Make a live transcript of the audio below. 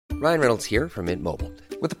Ryan Reynolds here from Mint Mobile.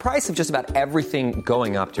 With the price of just about everything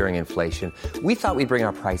going up during inflation, we thought we'd bring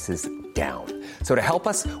our prices down. So to help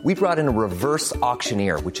us, we brought in a reverse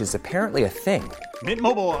auctioneer, which is apparently a thing. Mint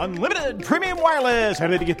Mobile Unlimited Premium Wireless. How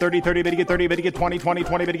to get 30, 30, bit to get 30, bit to get 20, 20,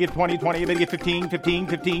 20, bit to get 20, 20, bit to get 15, 15,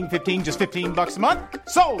 15, 15, just $15 a month?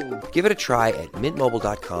 Sold! Give it a try at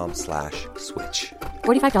mintmobile.com/switch.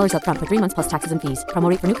 $45 up front for 3 months plus taxes and fees. Promo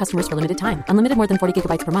rate for new customers for limited time. Unlimited more than 40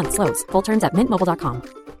 gigabytes per month. Slows full terms at mintmobile.com.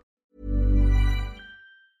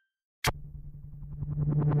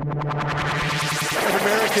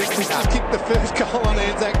 Americans just kicked the first goal on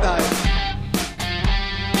Anzac Day.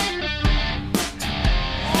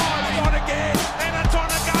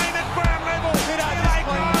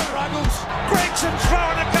 Gregson's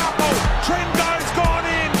throwing a couple. Trendo's gone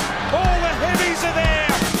in. All the heavies are there.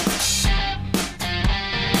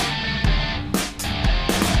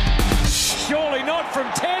 Surely not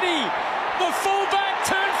from Teddy. The fullback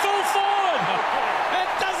turned full forward. It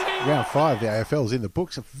doesn't even... Round 5, the AFL is in the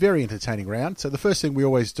books. A very entertaining round. So the first thing we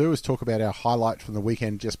always do is talk about our highlight from the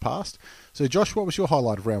weekend just past. So Josh, what was your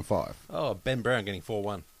highlight of round 5? Oh, Ben Brown getting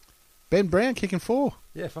 4-1. Ben Brown kicking 4.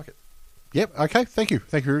 Yeah, fuck it. Yep, okay, thank you.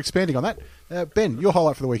 Thank you for expanding on that. Ben, your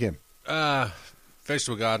highlight for the weekend?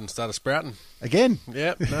 Vegetable garden started sprouting. Again?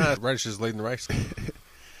 Yep, no, radishes leading the race.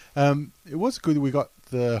 It was good that we got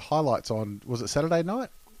the highlights on, was it Saturday night?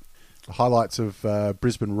 The highlights of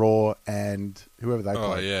Brisbane Roar and whoever they played.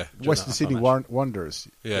 Oh, yeah. Western Sydney Wanderers.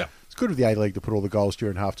 Yeah. It's good of the A-League to put all the goals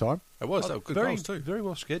during half-time. It was. They were good goals too. Very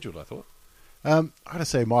well scheduled, I thought. I got to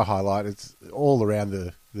say my highlight, it's all around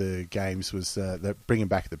the games, was the bringing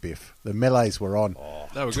back the biff. The melees were on. Oh,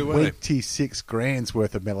 they were good, weren't they? 26 grand's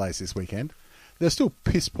worth of melees this weekend. They're still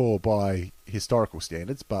piss poor by historical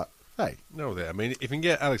standards, but hey. No, there. I mean, if you can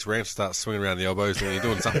get Alex Rance to start swinging around the elbows, then you're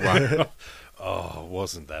doing something right. Oh,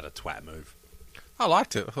 wasn't that a twat move? I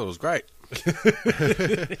liked it. I thought it was great.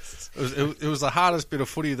 it was the hardest bit of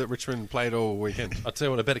footy that Richmond played all weekend. I tell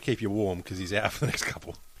you what, I better keep you warm because he's out for the next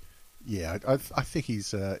couple. Yeah, I think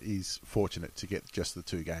he's fortunate to get just the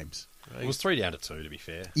 2 games. It was 3 down to 2, to be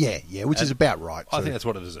fair. Yeah, which is about right. I think that's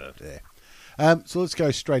what it deserved. Yeah. So let's go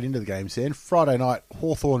straight into the games then. Friday night,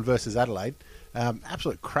 Hawthorn versus Adelaide.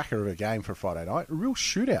 Absolute cracker of a game for Friday night. A real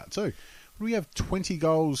shootout too. We have 20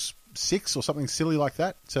 goals, 6 or something silly like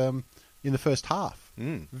that in the first half.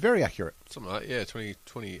 Very accurate. Something like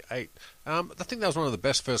 28. I think that was one of the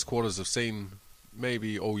best first quarters I've seen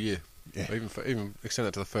maybe all year. Yeah. Even extend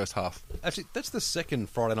that to the first half. Actually, that's the second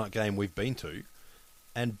Friday night game we've been to,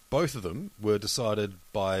 and both of them were decided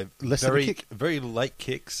by very late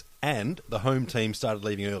kicks, and the home team started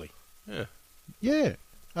leaving early. Yeah. Yeah.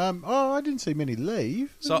 I didn't see many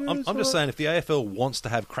leave. So I'm just saying, if the AFL wants to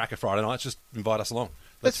have cracker Friday nights, just invite us along.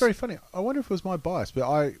 That's very funny. I wonder if it was my bias,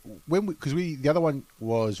 but the other one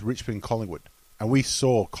was Richmond Collingwood, and we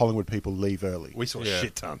saw Collingwood people leave early. We saw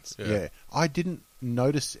shit tons. Yeah. I didn't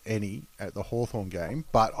notice any at the Hawthorn game,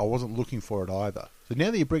 but I wasn't looking for it either. So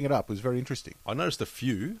now that you bring it up, it was very interesting. I noticed a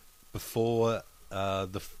few before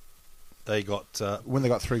they got... when they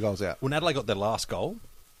got 3 goals out. When Adelaide got their last goal,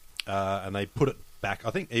 and they put it back,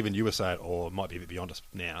 I think even you were saying, it might be a bit beyond us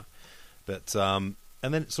now, but... and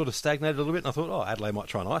then it sort of stagnated a little bit, and I thought, Adelaide might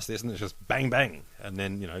try and ice this, and it's just bang, bang, and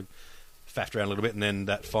then, faffed around a little bit, and then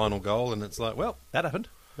that final goal, and it's like, well, that happened.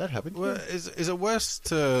 That happened. Well, is it worse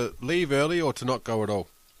to leave early or to not go at all?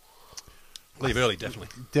 Leave early, definitely.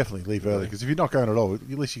 Definitely leave early, because if you're not going at all, at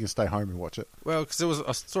least you can stay home and watch it. Well, because there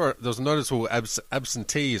was noticeable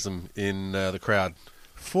absenteeism in the crowd.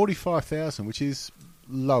 45,000, which is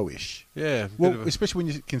lowish. Yeah. Well, especially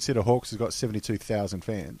when you consider Hawks has got 72,000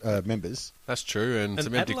 members. That's true, and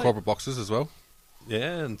some empty corporate boxes as well.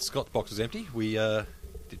 Yeah, and Scott's box is empty. We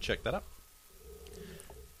did check that up.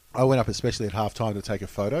 I went up especially at half-time to take a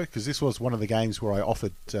photo, because this was one of the games where I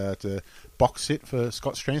offered to box sit for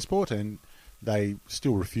Scott's Transport, and they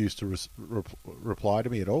still refused to reply to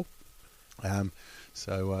me at all.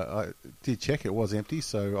 So I did check. It was empty,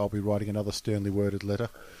 so I'll be writing another sternly worded letter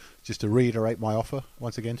just to reiterate my offer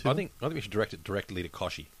once again to them. I think we should direct it directly to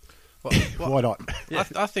Koshy. Well, why not? Yeah.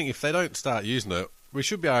 I think if they don't start using it, we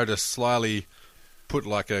should be able to slyly put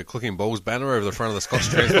like a Clicking Balls banner over the front of the Scott's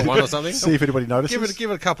Transport one or something. See if anybody notices.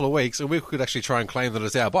 Give it a couple of weeks, and we could actually try and claim that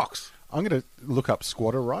it's our box. I'm going to look up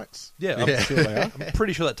squatter rights. Yeah, I'm sure they are. I'm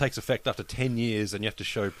pretty sure that takes effect after 10 years, and you have to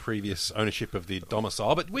show previous ownership of the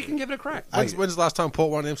domicile, but we can give it a crack. When's the last time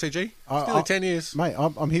Port won an MCG? Still 10 years. Mate,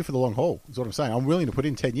 I'm here for the long haul, is what I'm saying. I'm willing to put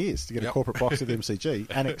in 10 years to get a corporate box of the MCG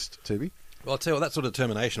annexed to me. Well, I'll tell you what, that sort of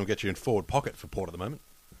determination will get you in forward pocket for Port at the moment.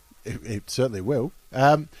 It certainly will.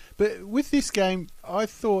 But with this game, I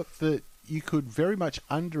thought that you could very much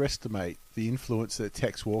underestimate the influence that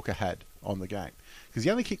Tex Walker had on the game. Because he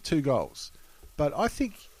only kicked 2 goals. But I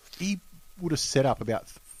think he would have set up about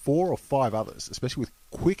 4 or 5 others, especially with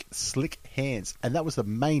quick, slick hands. And that was the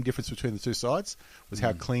main difference between the two sides, was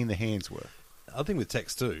how clean the hands were. I think with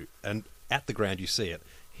Tex too, and at the ground you see it,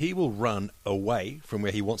 he will run away from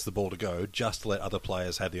where he wants the ball to go just to let other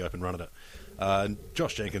players have the open run at it. And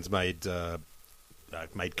Josh Jenkins made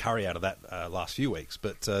curry out of that last few weeks,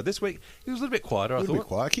 but this week he was a little bit quieter, I thought. A little bit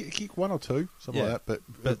quiet. Kick 1 or 2, something like that,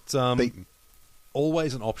 but beaten.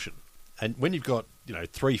 Always an option. And when you've got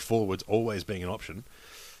 3 forwards always being an option,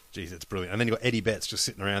 geez, it's brilliant. And then you've got Eddie Betts just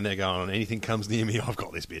sitting around there going, anything comes near me, I've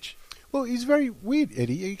got this bitch. Well, he's very weird,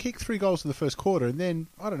 Eddie. He kicked 3 goals in the first quarter, and then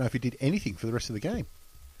I don't know if he did anything for the rest of the game.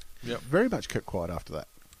 Yep. Very much kept quiet after that.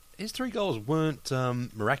 His 3 goals weren't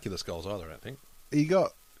miraculous goals either, I don't think. He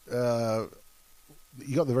got the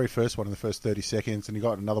very first one in the first 30 seconds, and he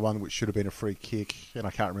got another one which should have been a free kick, and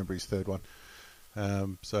I can't remember his third one.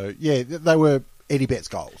 They were Eddie Betts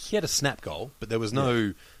goals. He had a snap goal, but there was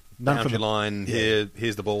no boundary line,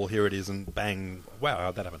 here's the ball, here it is, and bang. Wow,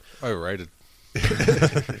 how'd that happen? Overrated.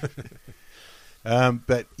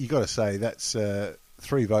 But you got to say, that's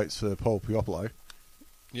 3 votes for Paul Piopolo.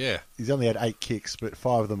 Yeah. He's only had 8 kicks, but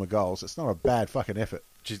 5 of them are goals. It's not a bad fucking effort.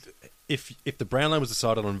 Jeez, if the Brownlow was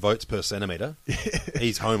decided on votes per centimetre,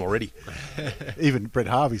 he's home already. Even Brett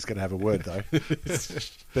Harvey's going to have a word, though.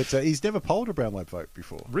 But he's never polled a Brownlow vote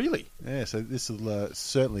before. Really? Yeah, so this will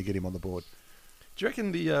certainly get him on the board. Do you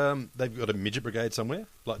reckon they've got a midget brigade somewhere?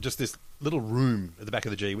 Like just this little room at the back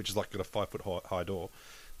of the G, which is like got a 5-foot high door,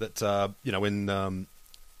 that, when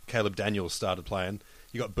Caleb Daniels started playing,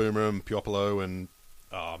 you got Boomer and Piopolo and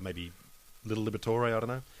maybe Little Liberatore, I don't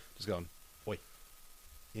know, just going, oi,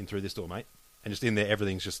 in through this door, mate. And just in there,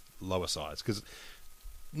 everything's just lower size. Because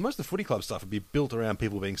most of the footy club stuff would be built around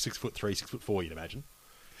people being 6'3", 6'4", you'd imagine.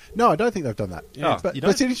 No, I don't think they've done that. Yeah. But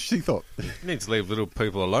it's an interesting thought. You need to leave little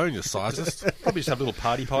people alone, you sizes. Probably just have little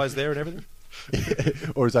party pies there and everything.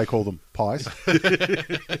 Or as they call them, pies.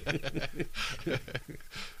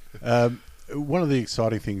 One of the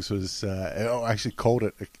exciting things was, I actually called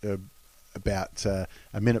it about a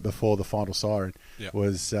minute before the final siren,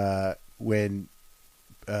 was when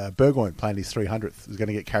Burgoyne playing his 300th was going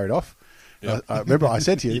to get carried off. Yep. I remember I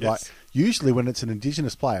said to you, like, usually when it's an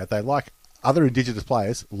Indigenous player, other Indigenous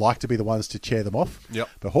players like to be the ones to chair them off. Yep.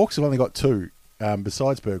 But Hawks have only got 2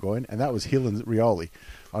 besides Burgoyne, and that was Hill and Rioli.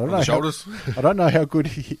 I don't know how good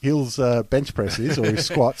Hill's bench press is or his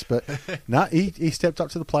squats, but he stepped up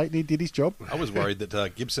to the plate and he did his job. I was worried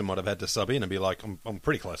that Gibson might have had to sub in and be like, I'm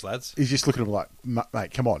pretty close, lads. He's just looking at him like,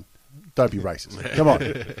 mate, come on. Don't be racist. Come on.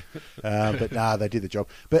 But they did the job.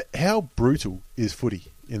 But how brutal is footy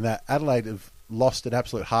in that Adelaide have lost an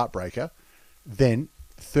absolute heartbreaker, then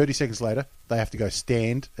 30 seconds later, they have to go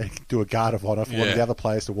stand and do a guard of honour for one of the other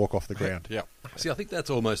players to walk off the ground. Yep. See, I think that's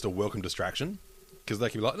almost a welcome distraction, because they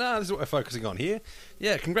can be like, no, this is what we're focusing on here.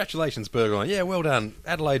 Yeah, congratulations, Burgoyne. Yeah, well done.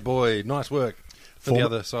 Adelaide boy, nice work for the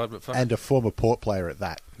other side. But and a former Port player at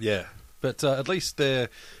that. Yeah, but at least they're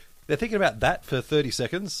thinking about that for 30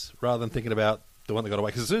 seconds rather than thinking about the one that got away.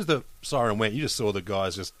 Because as soon as the siren went, you just saw the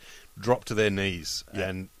guys just drop to their knees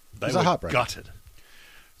and they were gutted.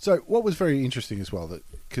 So what was very interesting as well, that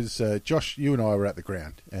because Josh, you and I were at the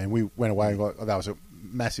ground and we went away and got, that was a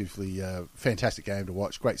massively fantastic game to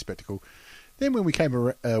watch, great spectacle. Then when we came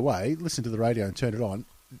away, listened to the radio and turned it on,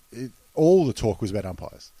 all the talk was about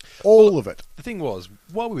umpires. All of it. The thing was,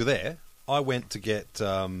 while we were there, I went to get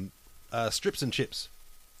strips and chips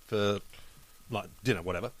for like dinner,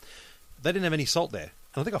 whatever. They didn't have any salt there.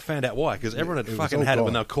 And I think I found out why, because everyone had fucking had it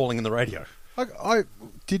when they were calling in the radio. I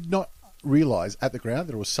did not realise at the ground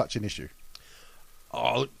that it was such an issue.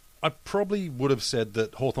 Oh, I probably would have said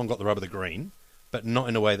that Hawthorn got the rub of the green, but not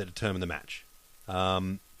in a way that determined the match.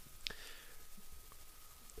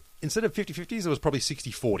 Instead of 50-50s, it was probably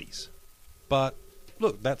 60-40s. But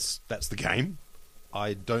look, that's the game.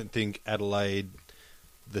 I don't think Adelaide,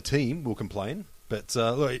 the team, will complain. But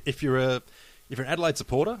look, if you're an Adelaide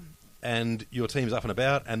supporter and your team's up and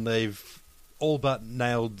about and they've all but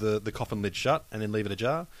nailed the coffin lid shut and then leave it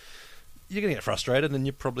ajar, you're going to get frustrated and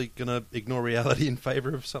you're probably going to ignore reality in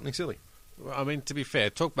favour of something silly. Well, I mean, to be fair,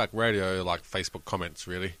 talkback radio like Facebook comments,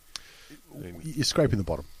 really. You're scraping the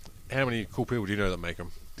bottom. How many cool people do you know that make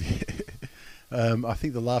them? I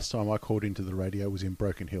think the last time I called into the radio was in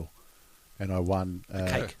Broken Hill, and I won a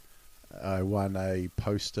cake. I won a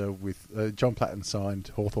poster with John Platten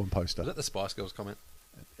signed Hawthorn poster. Was that the Spice Girls comment?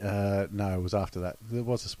 No, it was after that. There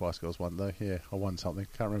was a Spice Girls one though. Yeah, I won something.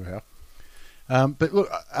 Can't remember how. But look,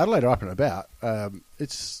 Adelaide are up and about.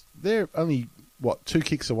 They're only 2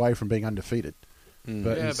 kicks away from being undefeated.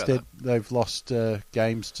 But Yeah, instead, they've lost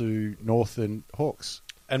games to North and Hawks.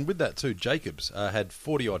 And with that too, Jacobs had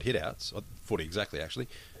 40-odd hit-outs, 40 exactly, actually.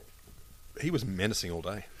 He was menacing all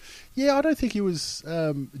day. Yeah, I don't think he was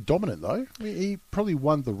dominant, though. I mean, he probably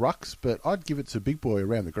won the rucks, but I'd give it to Big Boy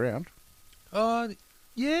around the ground.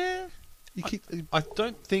 Yeah. I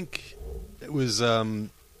don't think it was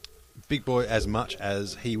Big Boy as much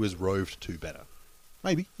as he was roved to better.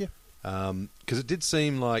 Maybe, yeah. Because it did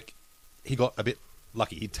seem like he got a bit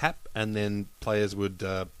lucky. He'd tap, and then players would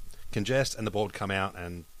congest, and the ball would come out,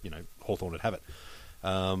 and Hawthorn would have it.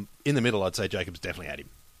 In the middle, I'd say Jacobs definitely had him.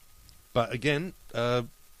 But again,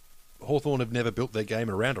 Hawthorn have never built their game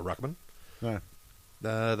around a ruckman. No.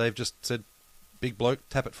 They've just said, big bloke,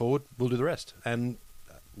 tap it forward, we'll do the rest. And,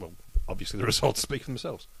 obviously the results speak for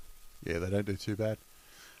themselves. Yeah, they don't do too bad.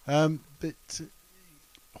 But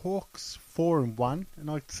Hawks 4-1, and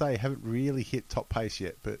I'd say haven't really hit top pace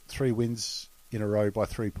yet, but 3 wins in a row by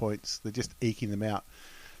 3 points. They're just eking them out.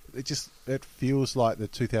 It feels like the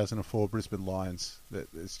 2004 Brisbane Lions.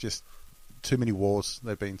 It's just too many wars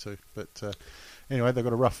they've been to. But anyway, they've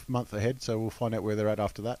got a rough month ahead, so we'll find out where they're at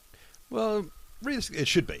after that. Well, realistically, it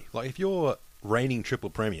should be. Like, if you're reigning triple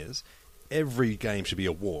premiers, every game should be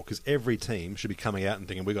a war, because every team should be coming out and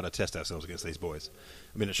thinking, we've got to test ourselves against these boys.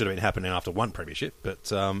 I mean, it should have been happening after one premiership, but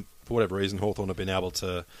for whatever reason, Hawthorn have been able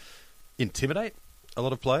to intimidate a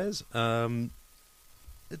lot of players.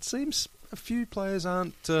 It seems a few players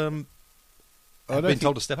aren't have been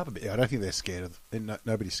told to step up a bit. Yeah, I don't think they're scared of them.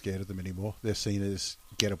 Nobody's scared of them anymore. They're seen as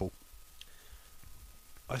gettable.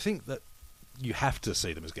 I think that you have to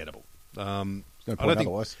see them as gettable. No I point don't think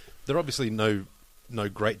otherwise. they're obviously no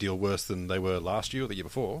great deal worse than they were last year or the year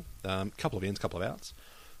before. Couple of ins, couple of outs.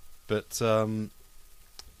 But,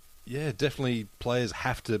 yeah, definitely players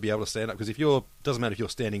have to be able to stand up. Because doesn't matter if you're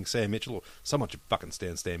standing Sam Mitchell, or someone should fucking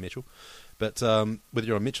stand Sam Mitchell. But whether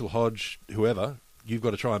you're a Mitchell, Hodge, whoever, you've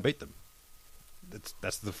got to try and beat them.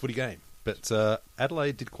 That's the footy game. But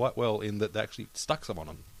Adelaide did quite well in that they actually stuck someone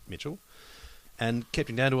on Mitchell and kept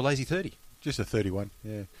him down to a lazy 30. Just a 31,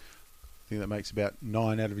 yeah. I think that makes about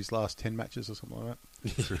 9 out of his last 10 matches or something like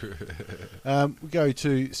that. We go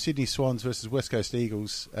to Sydney Swans versus West Coast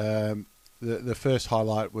Eagles. The first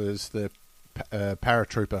highlight was the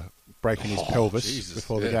paratrooper breaking his pelvis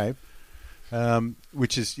before the game,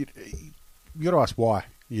 which is... You got to ask why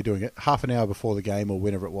you're doing it. Half an hour before the game or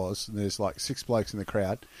whenever it was, and there's like 6 blokes in the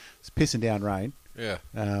crowd. It's pissing down rain. Yeah.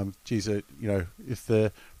 Geez, if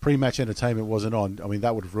the pre-match entertainment wasn't on, I mean,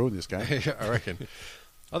 that would have ruined this game. I reckon.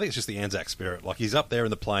 I think it's just the Anzac spirit. Like, he's up there in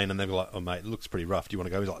the plane, and they're like, "Oh, mate, it looks pretty rough. Do you want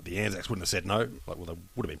to go?" He's like, "The Anzacs wouldn't have said no. Like, well, they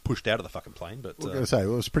would have been pushed out of the fucking plane." But I was going to say, it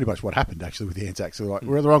was pretty much what happened actually with the Anzacs. They're like,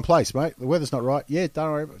 "We're in the wrong place, mate. The weather's not right." Yeah,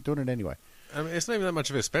 don't worry about doing it anyway. I mean, it's not even that much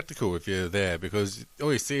of a spectacle if you're there, because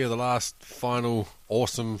all you see are the last final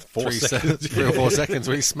awesome 3 or 4 seconds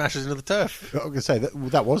where he smashes into the turf. I was going to say,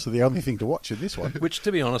 that was the only thing to watch in this one. Which,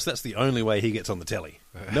 to be honest, that's the only way he gets on the telly.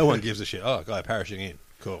 No one gives a shit. Oh, guy parachuting in.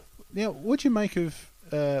 Cool. Now, what'd you make of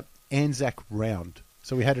Anzac round?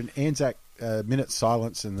 So we had an Anzac minute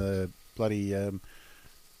silence in the bloody, what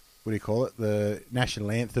do you call it? The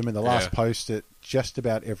national anthem and the last post at just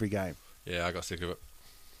about every game. Yeah, I got sick of it.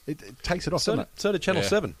 It takes it off, So doesn't it? did Channel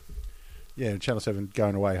 7. Yeah, and Channel 7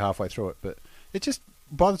 going away halfway through it. But it just,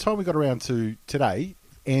 by the time we got around to today,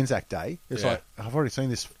 Anzac Day, it's like, I've already seen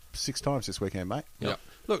this 6 times this weekend, mate. Yeah.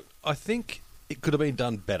 Look, I think it could have been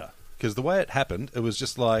done better, because the way it happened, it was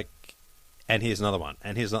just like, and here's another one,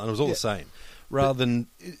 and here's another, and it was all the same. Rather than...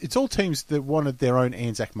 It's all teams that wanted their own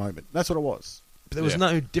Anzac moment. That's what it was. But there was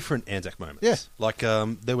no different Anzac moments. Yeah. Like,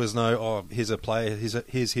 there was no, here's a player,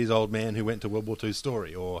 here's his old man who went to World War II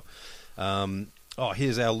story, or,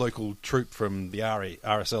 here's our local troop from the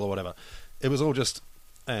RSL or whatever. It was all just,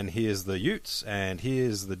 and here's the Utes, and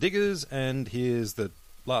here's the Diggers, and here's the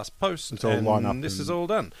last post, it's all and line up this and, is all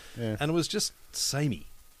done. Yeah. And it was just samey,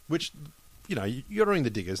 which, you're doing the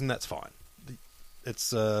Diggers, and that's fine.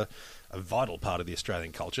 It's a vital part of the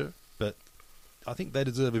Australian culture, but I think they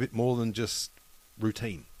deserve a bit more than just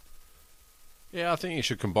routine. Yeah, I think you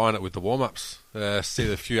should combine it with the warm-ups. See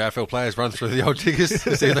the few AFL players run through the old Diggers,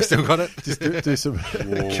 see if they still got it. Just do some...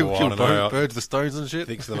 kill birds, the stones and shit. I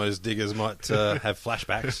think some of those Diggers might have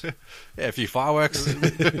flashbacks. Yeah, a few fireworks.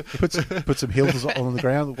 put some hills on the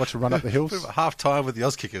ground, watch them run up the hills. Half-time with the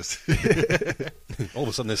Oz kickers. All of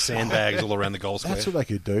a sudden there's sandbags all around the goal square. That's what they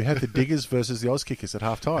could do. Have the Diggers versus the Oz Kickers at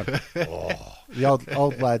half time. The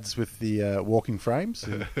old lads with the walking frames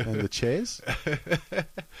and the chairs.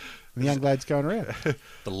 And the young lads going around.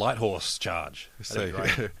 The light horse charge.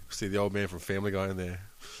 See the old man from Family Guy in there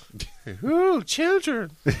Ooh,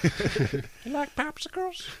 children. You like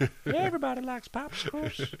popsicles? Everybody likes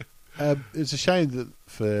popsicles. It's a shame that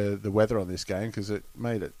for the weather on this game because it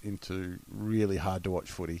made it into really hard to watch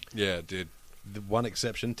footy. Yeah, it did. The one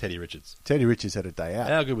exception, Teddy Richards. Teddy Richards had a day out.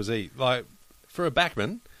 How good was he? Like, for a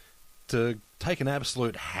backman, to take an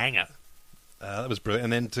absolute hanger, that was brilliant.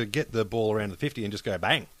 And then to get the ball around the 50 and just go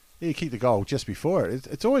bang. He kicked the goal just before it.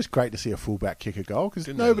 It's always great to see a fullback kick a goal because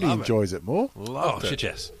Didn't they nobody love it? enjoys it more. Loved it. Shit,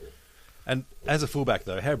 yes. And as a fullback,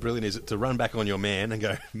 though, how brilliant is it to run back on your man and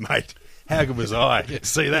go, mate, how good was I?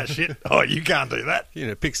 See that shit? Oh, you can't do that. You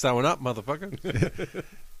know, pick someone up, motherfucker.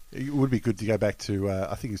 It would be good to go back to,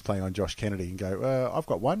 I think he's playing on Josh Kennedy and go, I've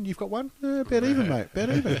got one, you've got one? Bet even, mate, bet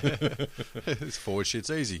even. This forward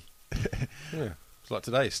shit's easy. Yeah. It's like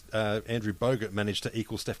today, Andrew Bogut managed to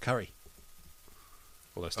equal Steph Curry.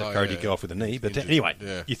 Although Steph Curry did go off with a knee. But Injured, anyway,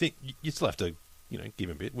 yeah. you think you'd still have to, give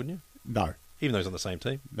him a bit, wouldn't you? No. Even though he's on the same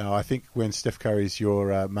team. No, I think when Steph Curry's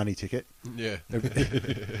your money ticket, Yeah.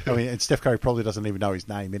 I mean, and Steph Curry probably doesn't even know his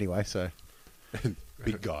name anyway, so.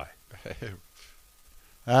 Big guy.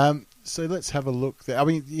 So let's have a look. I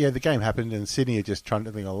mean, yeah, the game happened and Sydney are just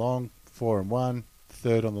trundling along, 4-1,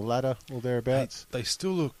 third on the ladder, or thereabouts. They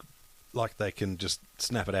still look like they can just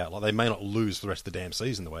snap it out. Like they may not lose the rest of the damn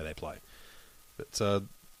season the way they play. But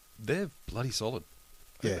they're bloody solid.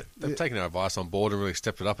 Yeah. They've taken our advice on board and really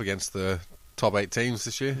stepped it up against the top 8 teams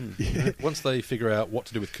this year. Once they figure out what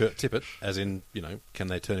to do with Kurt Tippett, as in, can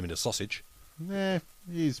they turn him into sausage? Yeah,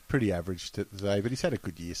 he's pretty average today, but he's had a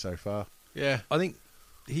good year so far. Yeah. I think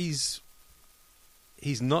he's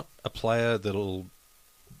not a player that'll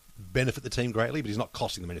benefit the team greatly, but he's not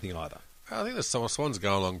costing them anything either. I think the Swans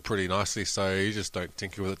going along pretty nicely, so you just don't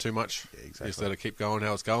tinker with it too much. Yeah, exactly. Just let it keep going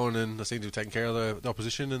how it's going, and they seem to be taking care of the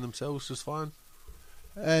opposition and themselves just fine.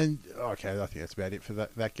 And, okay, I think that's about it for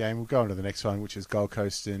that game. We'll go on to the next one, which is Gold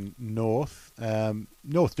Coast and North.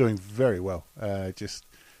 North doing very well. Just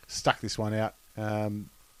stuck this one out.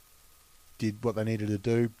 Did what they needed to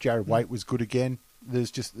do. Jared Waite was good again.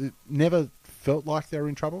 It never felt like they were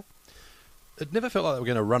in trouble. It never felt like they were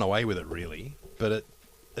going to run away with it, really, but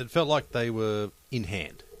it felt like they were in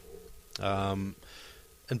hand. And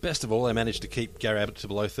best of all, they managed to keep Gary Ablett to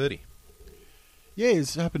below 30. Yeah,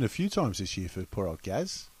 it's happened a few times this year for poor old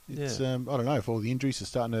Gaz. It's, Yeah. I don't know if all the injuries are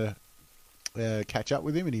starting to catch up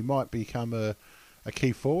with him and he might become a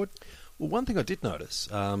key forward. Well, one thing I did notice,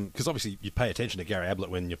 because obviously you pay attention to Gary Ablett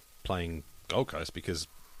when you're playing Gold Coast because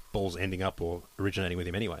ball's ending up or originating with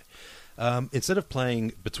him anyway. Instead of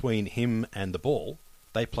playing between him and the ball,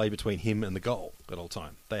 they played between him and the goal at all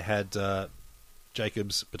time. They had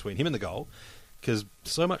Jacobs between him and the goal because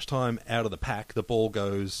so much time out of the pack, the ball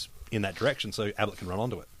goes in that direction so Ablett can run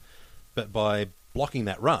onto it. But by blocking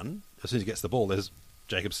that run, as soon as he gets the ball, there's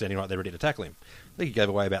Jacobs standing right there ready to tackle him. I think he gave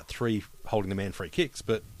away about 3 holding the man free kicks,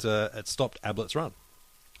 but it stopped Ablett's run.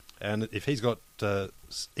 And if he's got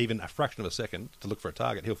even a fraction of a second to look for a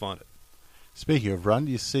target, he'll find it. Speaking of run,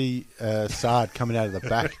 you see Saad coming out of the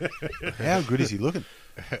back. How good is he looking?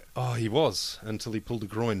 Oh, he was, until he pulled a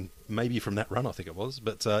groin, maybe from that run, I think it was.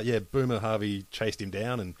 But, Boomer Harvey chased him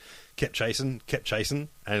down and kept chasing,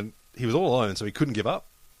 and he was all alone, so he couldn't give up.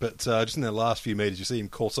 But just in the last few metres, you see him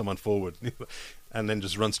call someone forward and then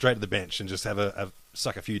just run straight to the bench and just have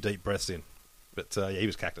suck a few deep breaths in. But, he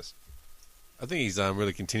was cactus. I think he's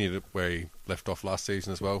really continued where he left off last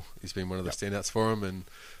season as well. He's been one of the standouts for him, and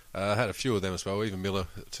had a few of them as well, even Miller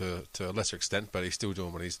to a lesser extent, but he's still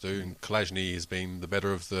doing what he's doing. Kalajny has been the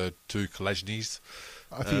better of the 2 Kalajnys.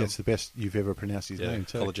 I think that's the best you've ever pronounced his name,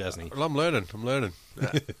 too. Kalajny. Well, I'm learning.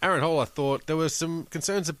 Aaron Hall, I thought there were some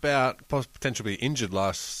concerns about potentially injured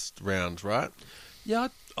last round, right? Yeah,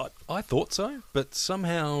 I thought so, but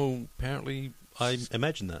somehow, apparently, I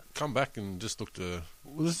imagined that. Come back and just looked Well,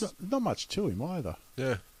 there's not much to him either.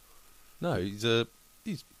 yeah. No, he's a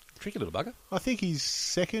tricky little bugger. I think he's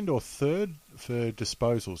second or third for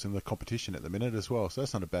disposals in the competition at the minute as well, so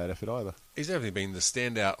that's not a bad effort either. He's definitely been the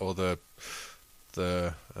standout or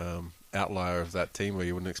the outlier of that team where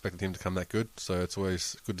you wouldn't expect him to come that good. So it's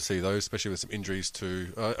always good to see those, especially with some injuries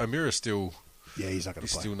to O'Meara's still. Yeah, he's not going to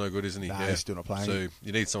He's play. still no good, isn't he? Nah, yeah. he's still not playing. So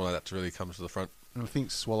you need someone like that to really come to the front. And I think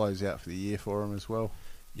Swallow's out for the year for him as well.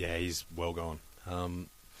 Yeah, he's well gone.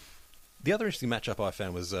 The other interesting matchup I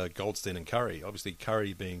found was Goldstein and Curry. Obviously,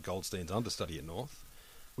 Curry being Goldstein's understudy at North.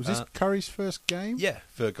 Was this Curry's first game? Yeah,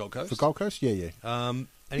 for Gold Coast. For Gold Coast? Yeah. And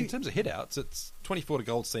in terms of hit-outs, it's 24 to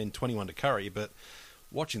Goldstein, 21 to Curry, but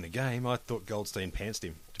watching the game, I thought Goldstein pantsed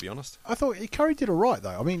him, to be honest. I thought Curry did all right,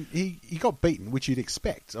 though. I mean, he got beaten, which you'd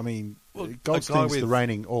expect. I mean, Well, a Goldstein's guy the with-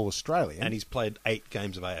 reigning All-Australian. And he's played 8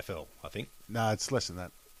 games of AFL, I think. No, it's less than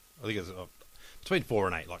that. I think it's between 4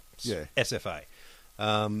 and 8, like Yeah. SFA.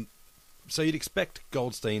 So you'd expect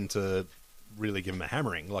Goldstein to really give him a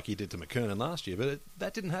hammering like he did to McKernan last year, but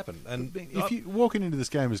that didn't happen. And If you walking into this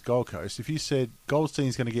game as Gold Coast, if you said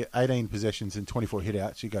Goldstein's going to get 18 possessions and 24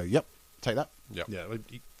 hitouts, you go, yep, take that. Yep. yeah,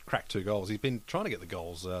 he cracked 2 goals. He's been trying to get the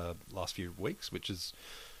goals last few weeks, which is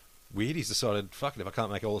weird. He's decided, fuck it, if I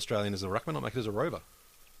can't make All-Australian as a ruckman, I'll make it as a rover.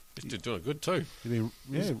 He's doing good too. Running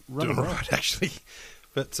Doing around. right, actually.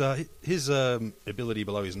 But his ability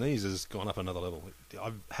below his knees has gone up another level.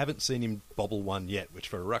 I haven't seen him bobble one yet, which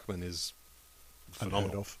for a ruckman is Unheard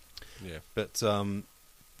phenomenal. of. Yeah. But,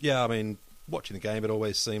 yeah, I mean, watching the game, it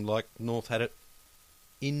always seemed like North had it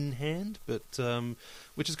in hand, but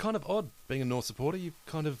which is kind of odd. Being a North supporter, you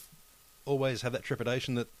kind of always have that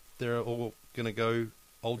trepidation that they're all going to go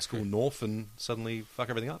old school North and suddenly fuck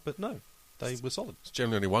everything up. But no, they were solid. It's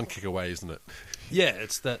generally only one kick away, isn't it? Yeah,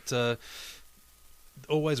 it's that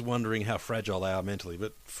always wondering how fragile they are mentally.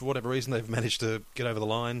 But for whatever reason, they've managed to get over the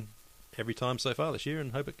line every time so far this year,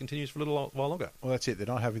 and hope it continues for a little while longer. Well, that's it. They're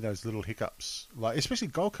not having those little hiccups. Like, especially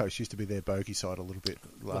Gold Coast used to be their bogey side a little bit.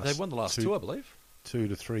 Well, they've won the last 2, I believe. 2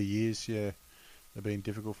 to 3 years, yeah. They've been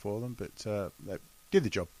difficult for them, but they did the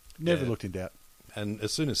job. Never Yeah. looked in doubt. And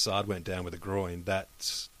as soon as Sard went down with a groin,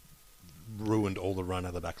 that ruined all the run out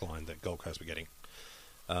of the back line that Gold Coast were getting.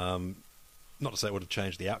 Not to say it would have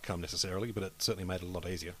changed the outcome necessarily, but it certainly made it a lot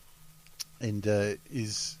easier. And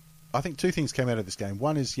I think 2 things came out of this game.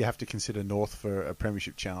 One is you have to consider North for a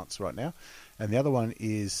premiership chance right now. And the other one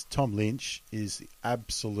is Tom Lynch is the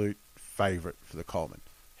absolute favourite for the Coleman.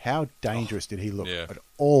 How dangerous did he look yeah. at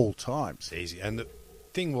all times? It's easy. And the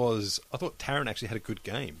thing was, I thought Tarrant actually had a good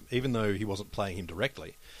game, even though he wasn't playing him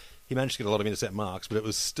directly. He managed to get a lot of intercept marks, but it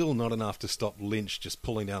was still not enough to stop Lynch just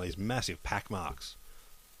pulling down these massive pack marks.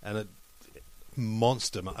 And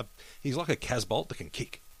monster. He's like a Casbolt that can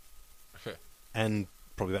kick. And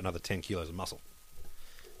probably about another 10 kilos of muscle.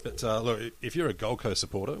 But look, if you're a Gold Coast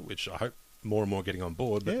supporter, which I hope more and more getting on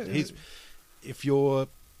board, but if you're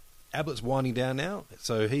Ablett's winding down now,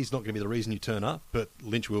 so he's not going to be the reason you turn up, but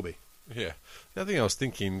Lynch will be. Yeah. The other thing I was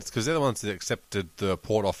thinking, because they're the ones that accepted the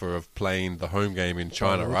Port offer of playing the home game in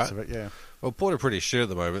China, right? Of it, yeah. Well, Port are pretty shit at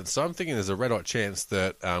the moment, so I'm thinking there's a red-hot chance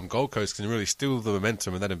that Gold Coast can really steal the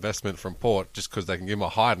momentum and that investment from Port just because they can give them a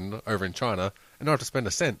hiding over in China and not have to spend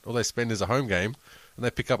a cent. All they spend is a home game, and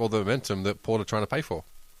they pick up all the momentum that Port are trying to pay for.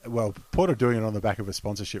 Well, Port are doing it on the back of a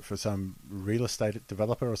sponsorship for some real estate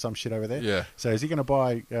developer or some shit over there. Yeah. So is he going to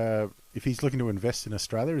buy, if he's looking to invest in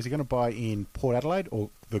Australia, is he going to buy in Port Adelaide or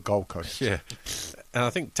the Gold Coast? Yeah. And I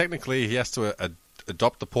think technically he has to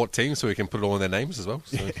adopt the Port team so he can put it all in their names as well.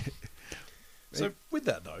 So. So with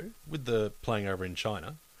that, though, with the playing over in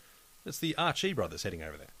China, it's the Archie brothers heading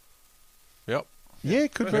over there. Yep. Yeah,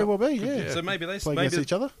 could very well be, yeah. So maybe they Play against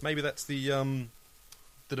each other? Maybe that's the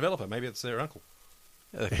developer. Maybe it's their uncle.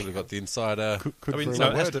 Yeah, they could have got the inside. Could I mean, very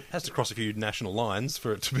so well it be. has to cross a few national lines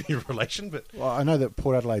for it to be a relation, but Well, I know that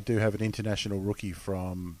Port Adelaide do have an international rookie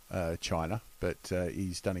from China, but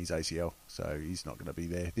he's done his ACL, so he's not going to be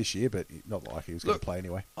there this year, but not like he was going Look, to play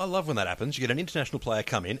anyway. I love when that happens. You get an international player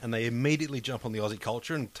come in and they immediately jump on the Aussie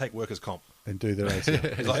culture and take workers' comp. And do their ACL.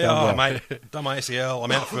 It's like, oh, mate, done my ACL.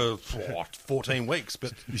 I'm out for 14 weeks,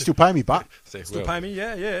 but You still pay me, but See, still well, pay me.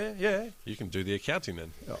 Yeah. You can do the accounting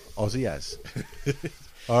then. Aussie has.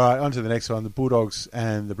 All right, on to the next one. The Bulldogs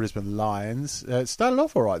and the Brisbane Lions. It started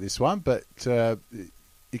off all right, this one, but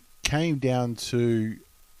it came down to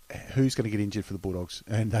who's going to get injured for the Bulldogs.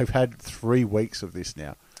 And they've had 3 weeks of this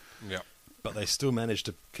now. Yeah. But they still managed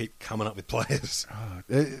to keep coming up with players.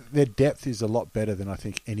 Their depth is a lot better than I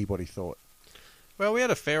think anybody thought. Well, we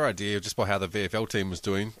had a fair idea just by how the VFL team was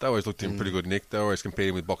doing. They always looked in pretty good nick. They were always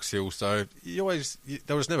competing with Box Hill. So they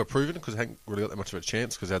was never proven because they hadn't really got that much of a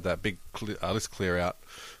chance because they had that big list clear out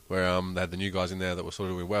where they had the new guys in there that were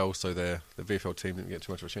sort of doing well. So the VFL team didn't get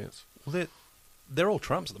too much of a chance. Well, they're all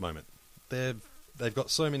trumps at the moment. They've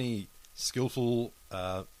got so many skillful,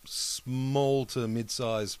 small to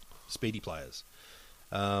mid-size, speedy players.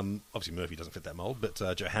 Obviously, Murphy doesn't fit that mould, but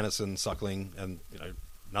Johannesson, Suckling, and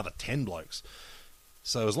another 10 blokes.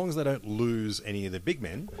 So as long as they don't lose any of the big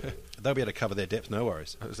men, they'll be able to cover their depth, no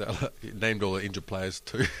worries. You named all the injured players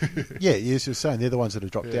too. Yeah, you're just saying they're the ones that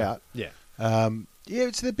have dropped out. Yeah.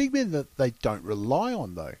 It's the big men that they don't rely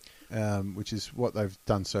on, though, which is what they've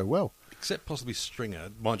done so well. Except possibly Stringer.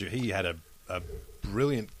 Mind you, he had a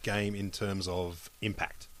brilliant game in terms of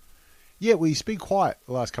impact. Yeah, well, he's been quiet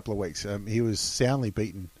the last couple of weeks. He was soundly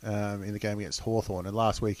beaten in the game against Hawthorn, and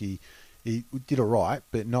last week he did all right,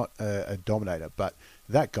 but not a dominator. But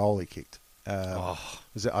that goal he kicked, I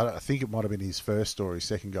think it might have been his first or his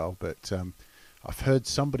second goal, but I've heard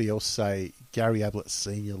somebody else say Gary Ablett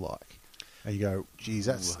Senior like, and you go, geez,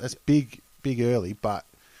 that's big early, but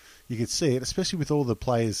you could see it, especially with all the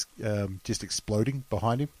players just exploding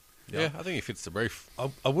behind him. Yeah, I think he fits the brief.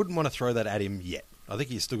 I wouldn't want to throw that at him yet. I think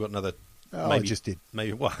he's still got another. Oh, maybe, I just did.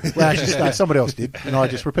 Maybe what? Well, actually, no, somebody else did, and I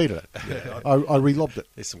just repeated it. I re-lobbed it.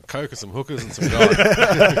 There's some coke and some hookers and some guys.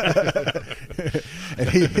 And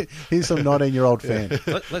here's some 19-year-old fan.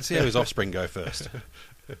 Let's see how his offspring go first.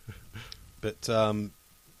 But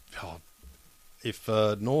if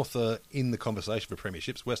North are in the conversation for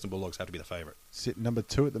premierships, Western Bulldogs have to be the favourite. Sitting number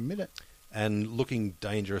 2 at the minute. And looking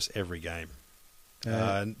dangerous every game.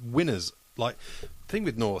 Winners, like, the thing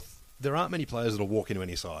with North, there aren't many players that'll walk into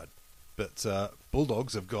any side. But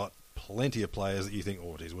Bulldogs have got plenty of players that you think,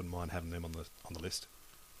 oh, geez, wouldn't mind having them on the list.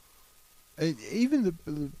 Even the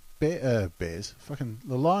Bears,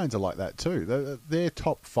 the Lions are like that too. Their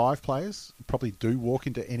top 5 players probably do walk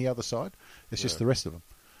into any other side. It's just the rest of them.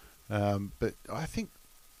 But I think,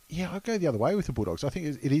 I'll go the other way with the Bulldogs. I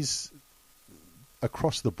think it is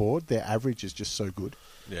across the board. Their average is just so good.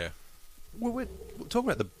 Yeah. Well, we're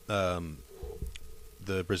talking about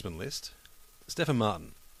the Brisbane list. Stephen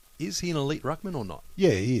Martin, is he an elite ruckman or not?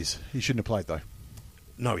 Yeah, he is. He shouldn't have played though.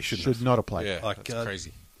 No, he shouldn't. Should not have played. Yeah, that's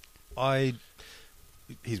crazy.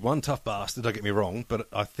 He's one tough bastard, don't get me wrong, but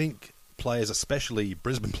I think players, especially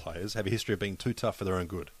Brisbane players, have a history of being too tough for their own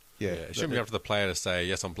good. Yeah, it shouldn't be up to the player to say,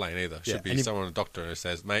 yes, I'm playing either. It should be someone, a doctor, who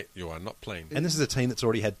says, mate, you are not playing. And this is a team that's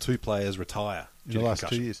already had 2 players retire in the last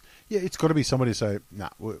 2 years. Yeah, it's got to be somebody to say, nah,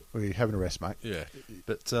 we're having a rest, mate. Yeah.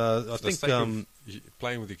 But I think...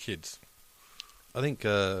 playing with your kids. I think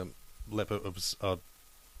Lepper was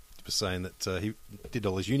saying that he did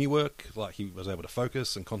all his uni work, like he was able to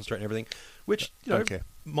focus and concentrate and everything, which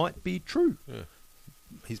might be true.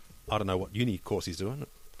 Yeah. I don't know what uni course he's doing. It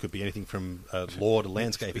could be anything from law to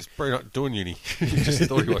landscaping. He's probably not doing uni. He just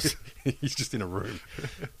thought he was. He's just in a room.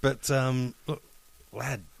 But look,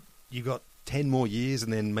 lad, you got 10 more years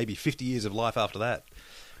and then maybe 50 years of life after that.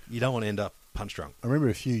 You don't want to end up punch drunk. I remember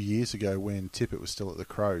a few years ago when Tippett was still at the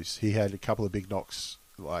Crows, he had a couple of big knocks,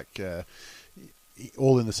 all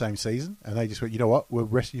in the same season, and they just went, you know what, we're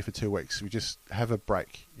resting you for 2 weeks. We just have a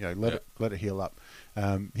break, let it heal up.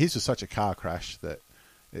 His was such a car crash that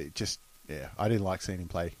it just, I didn't like seeing him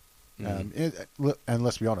play. And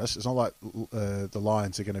let's be honest, it's not like the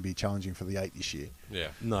Lions are going to be challenging for the 8 this year. Yeah,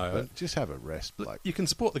 no, but just have a rest. You can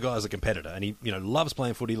support the guy as a competitor, and he loves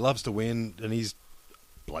playing footy, loves to win, and he's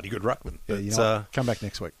bloody good ruckman. But, come back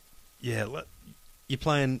next week. Yeah, you're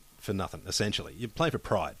playing for nothing essentially. You're playing for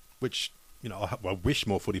pride, which I wish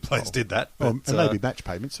more footy players did that. But, and maybe match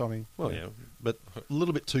payments. I mean, but a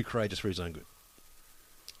little bit too courageous for his own good.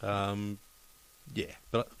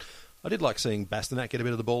 But I did like seeing Bastonak get a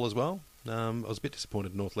bit of the ball as well. I was a bit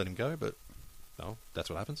disappointed North let him go, but that's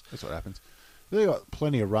what happens. That's what happens. They got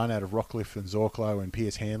plenty of run out of Rockcliffe and Zorklo, and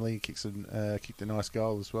Piers Hanley kicked a nice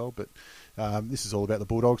goal as well. But this is all about the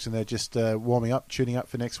Bulldogs, and they're just warming up, tuning up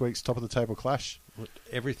for next week's top of the table clash.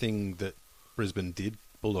 Everything that Brisbane did,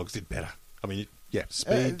 Bulldogs did better. I mean,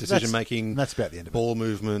 speed, decision making. That's about the end of ball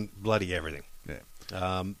movement, bloody everything.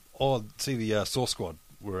 Yeah. See the Source Squad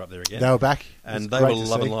were up there again. They were back, and they were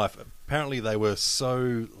loving life. Apparently, they were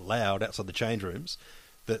so loud outside the change rooms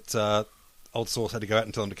that old Source had to go out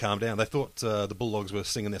and tell them to calm down. They thought the Bulldogs were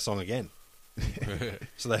singing their song again.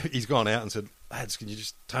 So he's gone out and said, lads, can you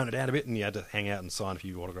just tone it down a bit? And he had to hang out and sign a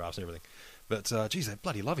few autographs and everything. But, geez, they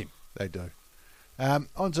bloody love him. They do.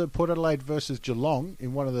 On to Port Adelaide versus Geelong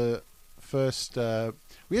in one of the first...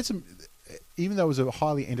 we had some... Even though it was a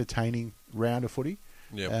highly entertaining round of footy,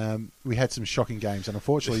 we had some shocking games. And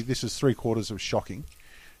unfortunately, this was 3/4 of shocking.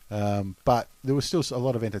 But there was still a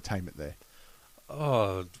lot of entertainment there.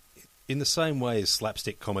 Oh, in the same way as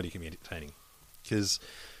slapstick comedy can be entertaining. Because,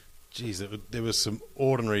 geez, there was some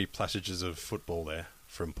ordinary passages of football there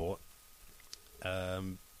from Port.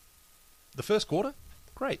 The first quarter,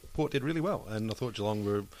 great. Port did really well. And I thought Geelong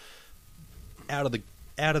were out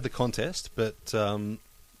of the contest, but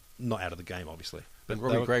not out of the game, obviously. But and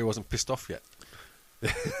Robbie Gray wasn't pissed off yet.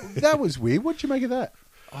 That was weird. What did you make of that?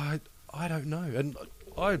 I don't know. And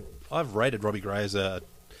I've rated Robbie Gray as a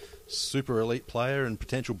super elite player and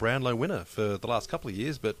potential Brownlow winner for the last couple of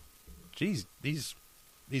years, but geez, he's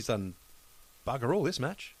done bugger all this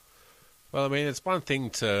match. Well, I mean, it's one thing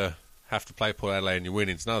to have to play Port Adelaide and you win.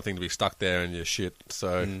 It's another thing to be stuck there and you're shit.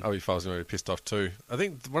 So I'll be going to be pissed off too. I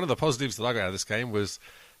think one of the positives that I got out of this game was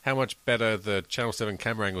how much better the Channel 7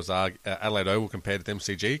 camera angles are at Adelaide Oval compared to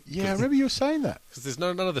MCG. Yeah, I remember you were saying that. Because there's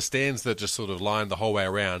none of the stands that just sort of line the whole way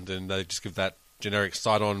around, and they just give that generic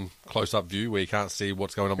side-on close-up view where you can't see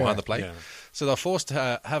what's going on behind the plate. Yeah. So they're forced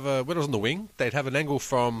to have when it was on the wing, they'd have an angle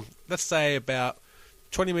from, let's say, about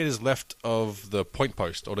 20 metres left of the point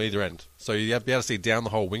post on either end. So you'd be able to see down the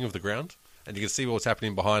whole wing of the ground, and you can see what's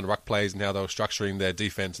happening behind ruck plays and how they were structuring their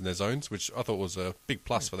defence and their zones, which I thought was a big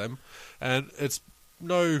plus for them. And it's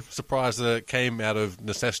no surprise that it came out of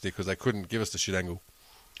necessity because they couldn't give us the shit angle.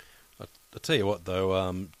 I'll tell you what,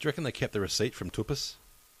 though, do you reckon they kept the receipt from Tupas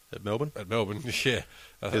at Melbourne? At Melbourne, yeah.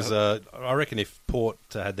 Because I reckon if Port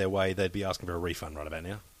had their way, they'd be asking for a refund right about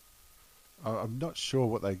now. I'm not sure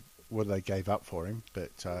what they gave up for him, but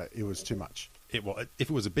it was too much. If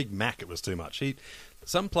it was a Big Mac, it was too much.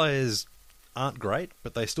 Some players aren't great,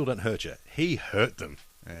 but they still don't hurt you. He hurt them.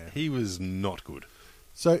 Yeah. He was not good.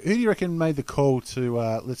 So who do you reckon made the call to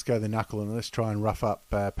let's go the knuckle and let's try and rough up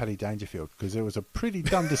Paddy Dangerfield? Because it was a pretty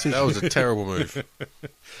dumb decision. That was a terrible move.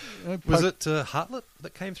 Was it Hartlett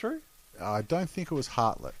that came through? I don't think it was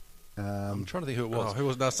Hartlett. I'm trying to think who it was. Who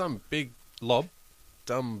was? Now, some big Lob?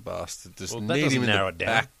 dumb bastard just Well, that kneed doesn't him in narrow the it down.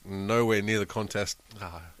 back, nowhere near the contest.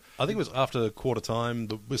 I think it was after quarter time,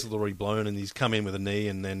 the whistle's already blown, and he's come in with a knee,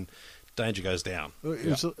 and then Danger goes down. It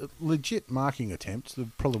was a legit marking attempt. The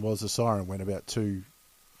problem was the siren went about 2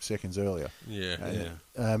 seconds earlier. Yeah.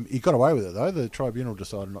 He got away with it, though. The tribunal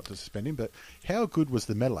decided not to suspend him. But how good was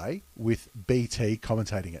the melee with BT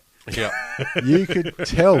commentating it? Yeah. You could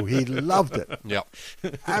tell he loved it. Yep.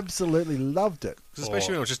 Absolutely loved it.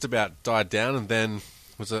 Especially when it was just about died down, and then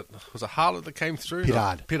was it Hartlett that came through?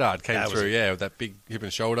 Pittard. Pittard came That was through, it. yeah, with that big hip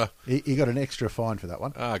and shoulder. He got an extra fine for that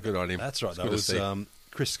one. Good on him. That's right. It's That good to was see.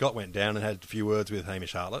 Chris Scott went down and had a few words with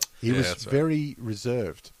Hamish Hartlett. He Yeah, was that's right. very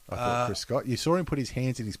reserved, I thought, Chris Scott. You saw him put his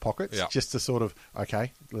hands in his pockets Yeah. just to sort of,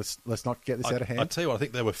 okay, let's not get this out of hand. I tell you what, I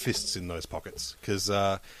think there were fists in those pockets because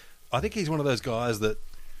I think he's one of those guys that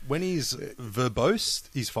when he's verbose,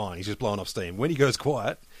 he's fine. He's just blowing off steam. When he goes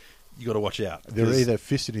quiet, you got to watch out. There were 'cause either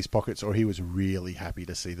fists in his pockets or he was really happy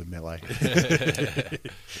to see the melee.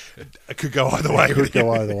 it could go either way. It could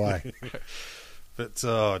go either way. But,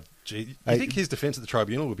 gee, you Hey, think his defence at the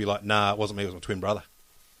tribunal would be like, nah, it wasn't me, it was my twin brother.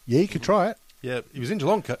 Yeah, he could try it. Yeah, he was in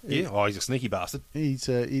Geelong. Yeah, oh, he's a sneaky bastard. He'd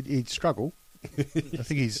struggle. I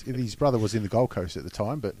think his brother was in the Gold Coast at the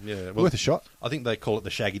time, but Yeah, worth a shot. I think they call it the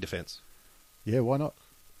shaggy defence. Yeah, why not?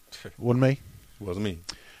 Wasn't me. Wasn't me.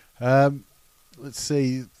 Let's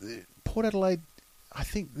see. Port Adelaide, I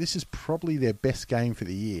think this is probably their best game for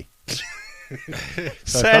the year.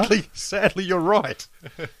 Sadly, you're right.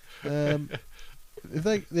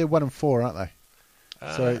 They're 1-4, aren't they?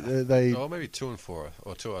 So they maybe 2 and 4,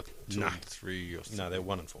 or 2 and 3, or something. No, they're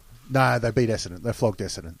 1-4. no, they beat Essendon. They flogged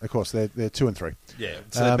Essendon. Of course, they're 2 and 3. Yeah,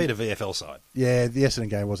 so they beat a VFL side. Yeah, the Essendon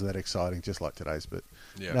game wasn't that exciting, just like today's, but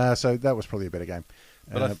Yeah. so that was probably a better game.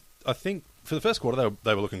 But I think for the first quarter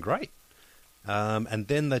they were looking great, and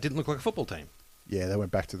then they didn't look like a football team. Yeah, they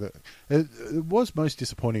went back to the. It was most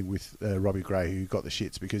disappointing with Robbie Gray, who got the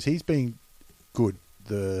shits, because he's been good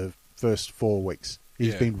the first 4 weeks.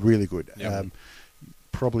 He's Yeah. been really good. Yeah.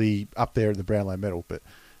 Probably up there in the Brownlow medal, but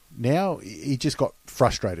now he just got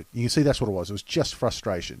frustrated. You can see that's what it was. It was just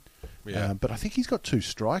frustration. Yeah. But I think he's got 2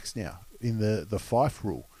 strikes now in the Fife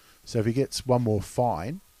rule. So if he gets one more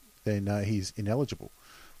fine, then he's ineligible.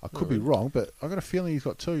 I could be wrong, but I've got a feeling he's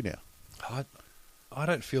got 2 now. I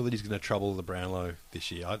don't feel that he's going to trouble the Brownlow this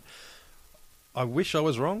year. I wish I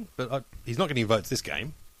was wrong, but he's not getting votes this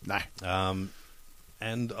game. No.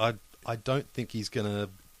 And I don't think he's going to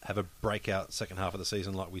have a breakout second half of the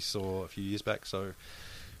season like we saw a few years back. So,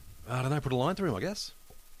 I don't know, put a line through him, I guess.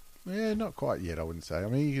 Yeah, not quite yet, I wouldn't say. I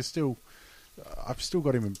mean, you can still... I've still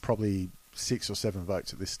got him in probably 6 or 7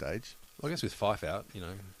 votes at this stage. Well, I guess with Fife out,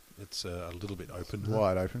 it's a little bit open.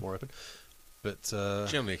 Wide open. More open. But,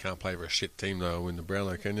 Generally, you can't play for a shit team, though, in the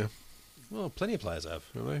Brownlow, can you? well, plenty of players have.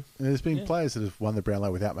 Really? And there's been players that have won the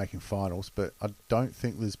Brownlow without making finals, but I don't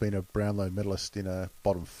think there's been a Brownlow medalist in a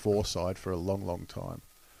bottom 4 side for a long, long time.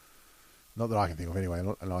 Not that I can think of anyway,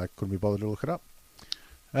 and I couldn't be bothered to look it up.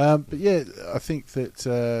 But yeah, I think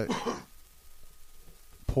that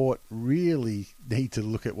Port really need to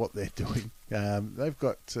look at what they're doing. They've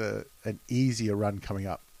got an easier run coming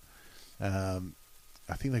up.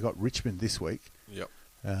 I think they've got Richmond this week. Yep.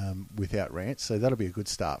 Without Rance, so that'll be a good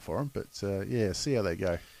start for them. But yeah, see how they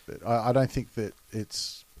go. But I don't think that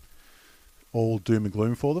it's all doom and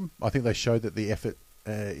gloom for them. I think they showed that the effort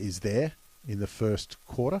is there in the first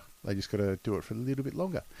quarter. They just got to do it for a little bit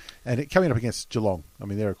longer. And coming up against Geelong, I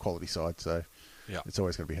mean, they're a quality side, so it's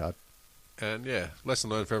always going to be hard. And yeah,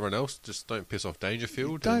 lesson learned for everyone else: just don't piss off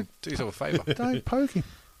Dangerfield. Don't- and do yourself a favour. Don't poke him.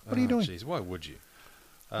 What are you doing? Jeez, why would you?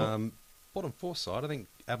 Bottom 4 side, I think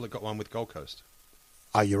Ablett got one with Gold Coast.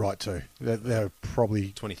 Oh, you're right too. They're probably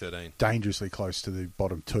 2013. dangerously close to the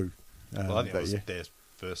bottom two. Well, I think that it was year. their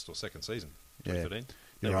first or second season. Yeah, 2013.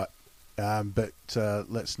 you're Anyway. right. But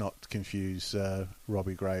let's not confuse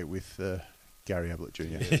Robbie Gray with Gary Ablett Jr.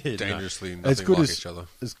 No. Dangerously as nothing good like as each other.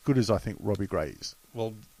 as good as I think Robbie Gray is.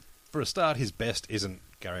 Well, for a start, his best isn't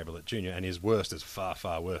Gary Ablett Jr. and his worst is far,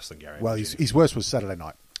 far worse than Gary Well, Ablett Jr. his worst was Saturday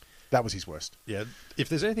night. That was his worst. Yeah, if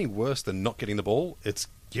there's anything worse than not getting the ball, it's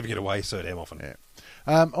giving it away so damn often.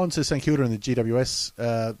 Yeah. On to St Kilda and the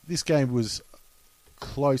GWS. This game was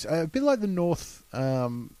close, a bit like the North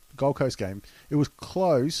Gold Coast game. It was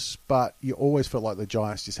close, but you always felt like the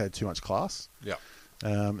Giants just had too much class. Yeah.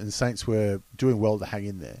 And the Saints were doing well to hang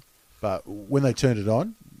in there. But when they turned it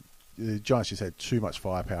on, the Giants just had too much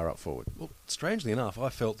firepower up forward. Well, strangely enough, I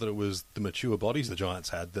felt that it was the mature bodies the Giants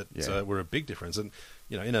had that were a big difference. And,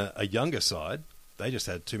 in a younger side, they just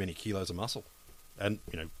had too many kilos of muscle. And,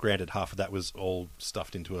 granted, half of that was all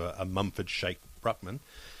stuffed into a Mumford-shaped ruckman.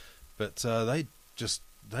 But they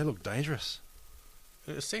looked dangerous.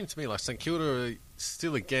 It seemed to me like St Kilda are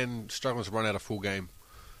still again struggling to run out a full game.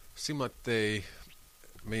 Seemed like they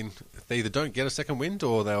either don't get a second wind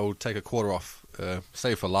or they'll take a quarter off.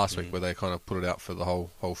 Save for last week where they kind of put it out for the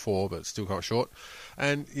whole four, but still quite short.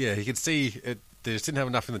 And yeah, you could see it. They just didn't have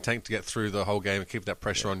enough in the tank to get through the whole game and keep that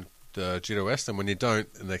pressure on GWS. And when you don't,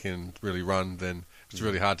 and they can really run, then it's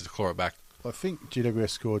really hard to claw it back. I think GWS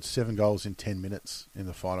scored 7 goals in 10 minutes in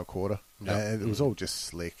the final quarter. Yep. It was all just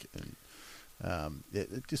slick, and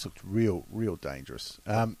it just looked real dangerous.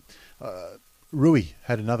 Rui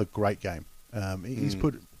had another great game. He's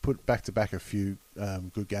put back to back a few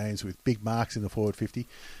good games with big marks in the forward 50.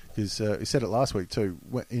 Because he said it last week too.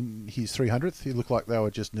 In his 300th, he looked like they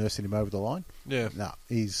were just nursing him over the line. Yeah, no,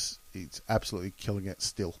 he's absolutely killing it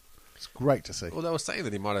still. It's great to see. Well, they were saying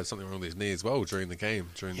that he might have something wrong with his knee as well during the game,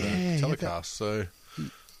 during the telecast. So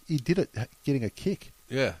he did it getting a kick.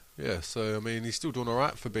 Yeah. So he's still doing all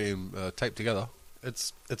right for being taped together.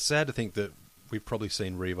 It's sad to think that we've probably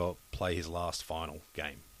seen Revolt play his last final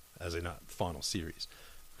game, as in a final series,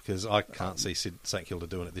 because I can't see St Kilda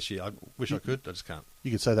doing it this year. I wish I could, I just can't. You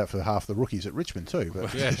could say that for half the rookies at Richmond too.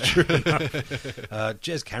 But yeah, true enough.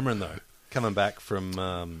 Jez Cameron, though, coming back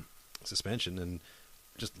from suspension and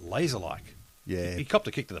just laser-like. Yeah. He copped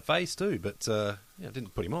a kick to the face too, but it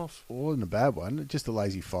didn't put him off. It wasn't a bad one, just a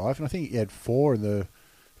lazy 5. And I think he had 4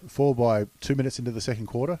 by 2 minutes into the second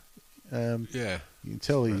quarter. You can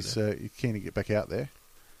tell he's keen to get back out there.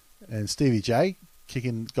 And Stevie J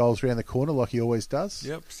kicking goals around the corner like he always does.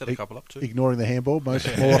 Yep, set a couple up too. Ignoring the handball more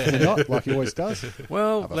often than not, like he always does.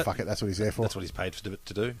 Well, but fuck it, that's what he's there for. That's what he's paid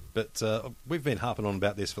to do. But we've been harping on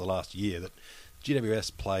about this for the last year, that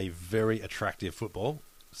GWS play very attractive football.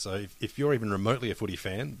 So if you're even remotely a footy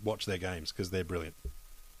fan, watch their games because they're brilliant.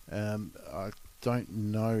 I don't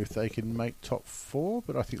know if they can make top 4,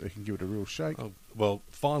 but I think they can give it a real shake. Oh, well,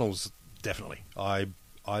 finals, definitely. I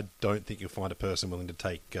don't think you'll find a person willing to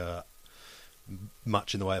take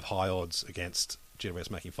much in the way of high odds against GWS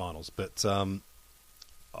making finals. But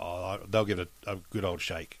they'll give it a good old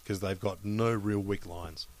shake because they've got no real weak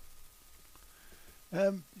lines.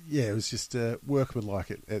 It was just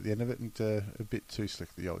workmanlike at the end of it, and a bit too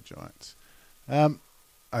slick, the old Giants.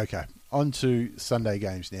 Okay, on to Sunday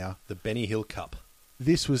games now. The Benny Hill Cup.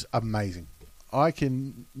 This was amazing. I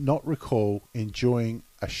can not recall enjoying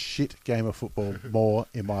a shit game of football more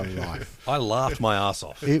in my life. I laughed my ass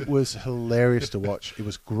off. It was hilarious to watch. It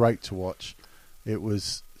was great to watch. It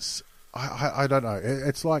was... I don't know.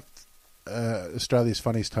 It's like Australia's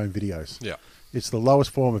Funniest Home Videos. Yeah. It's the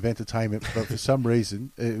lowest form of entertainment, but for some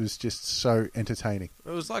reason, it was just so entertaining.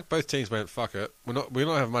 It was like both teams went, fuck it. We're not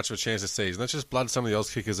having much of a chance this season. Let's just blood some of the Oz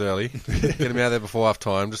kickers early, get them out there before half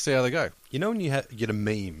time, just see how they go. You know when you get a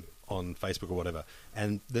meme on Facebook or whatever,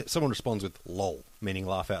 and someone responds with "lol," meaning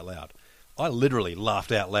laugh out loud. I literally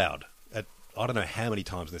laughed out loud at I don't know how many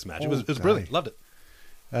times in this match. It was brilliant. Loved it.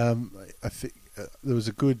 I think there was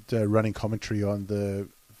a good running commentary on the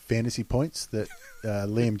fantasy points that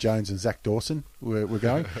Liam Jones and Zach Dawson were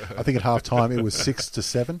going. I think at half time it was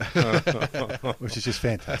 6-7, which is just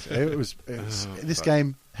fantastic. It was this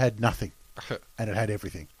game had nothing, and it had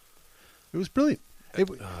everything. It was brilliant.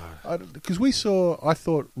 Because I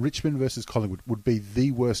thought Richmond versus Collingwood would be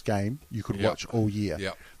the worst game you could watch all year.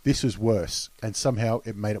 Yep. This was worse, and somehow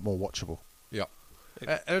it made it more watchable. Yeah,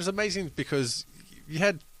 and it was amazing because you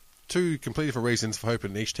had two completely different reasons for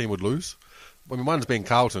hoping each team would lose. I mean, one's being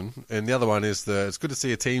Carlton, and the other one is it's good to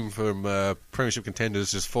see a team from Premiership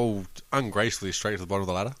contenders just fall ungracefully straight to the bottom of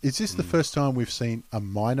the ladder. Is this the first time we've seen a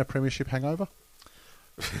minor Premiership hangover?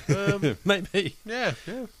 Maybe. Yeah,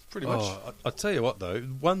 pretty much. I'll tell you what, though.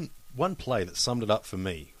 One one play that summed it up for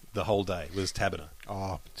me the whole day was Taberner.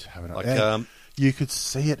 Oh, Taberner. Like, And you could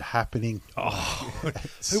see it happening.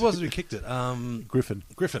 Who was it who kicked it? Griffin.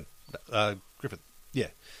 Griffin. Yeah.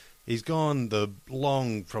 He's gone the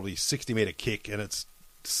long, probably 60-metre kick, and it's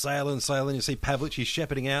sailing. You see Pavlich, he's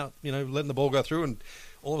shepherding out, letting the ball go through, and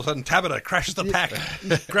all of a sudden Taberner crashes the pack,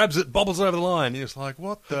 grabs it, bobbles it over the line. You're just like,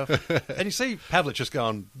 what the... And you see Pavlich just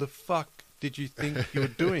going, the fuck did you think you were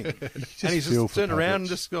doing? And he's just turned around and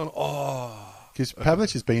just gone, oh... Because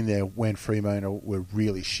Pavlich has been there when Fremantle were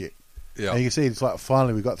really shit. Yeah. And you can see it's like,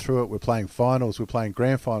 finally we got through it. We're playing finals, we're playing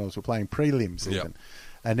grand finals, we're playing prelims even. Yep.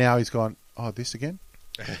 And now he's gone, oh, this again?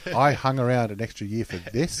 I hung around an extra year for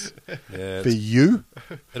this? Yeah, for you?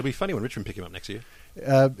 It'll be funny when Richmond pick him up next year.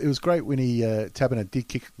 It was great when Taberner did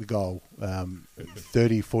kick the goal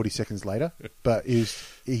 30, 40 seconds later, but he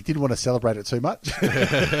didn't want to celebrate it too much.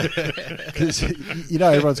 Because,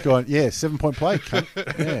 everyone's going, 7-point play, cunt.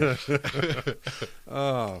 Yeah.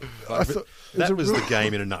 That was the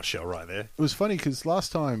game in a nutshell right there. It was funny because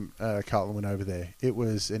last time Carlton went over there, it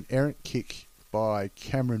was an errant kick by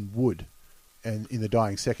Cameron Wood and in the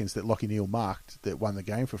dying seconds that Lachie Neale marked that won the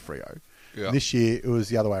game for Freo. Yeah. This year, it was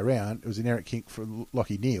the other way around. It was an errant kick from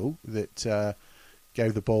Lachie Neale that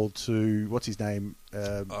gave the ball to, what's his name?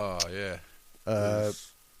 Geez,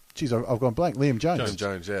 I've gone blank. Liam Jones.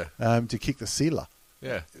 Jones, yeah. To kick the sealer.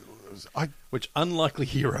 Yeah. Which unlikely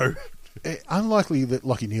hero. Unlikely that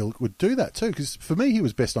Lachie Neale would do that too, because for me, he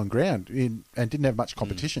was best on ground and didn't have much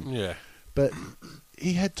competition. Yeah. But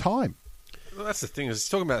he had time. Well, that's the thing, is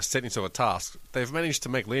talking about setting yourself a task. They've managed to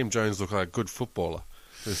make Liam Jones look like a good footballer.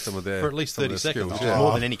 With some of their, for at least 30 seconds, skills,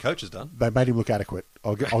 more than any coach has done. They made him look adequate.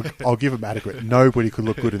 I'll give him adequate. Nobody could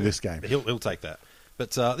look good in this game. He'll take that.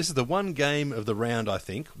 But this is the one game of the round, I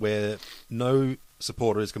think, where no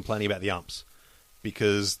supporter is complaining about the umps,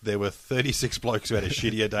 because there were 36 blokes who had a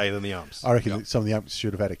shittier day than the umps. I reckon some of the umps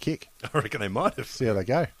should have had a kick. I reckon they might have. See how they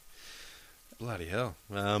go. Bloody hell.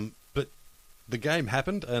 But the game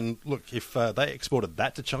happened, and look, if they exported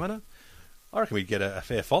that to China, I reckon we'd get a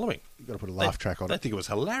fair following. You've got to put a laugh track on it. They think it was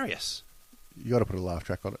hilarious. You got to put a laugh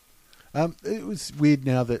track on it. It was weird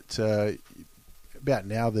now that about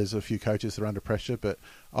now there's a few coaches that are under pressure, but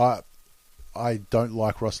I don't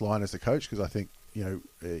like Ross Lyon as the coach because I think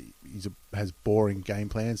has boring game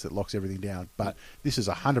plans that locks everything down. But this is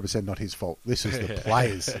 100% not his fault. This is the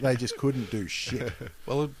players. They just couldn't do shit.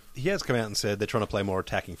 Well, he has come out and said they're trying to play more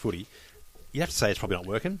attacking footy. You have to say it's probably not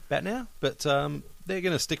working about now, but they're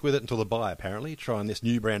going to stick with it until the bye, apparently, trying this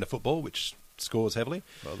new brand of football, which scores heavily.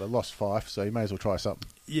 Well, they lost 5, so you may as well try something.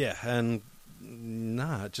 Yeah, and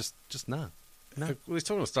just nah. No. Well, he's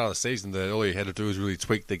talking at the start of the season that all he had to do was really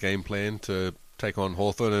tweak the game plan to take on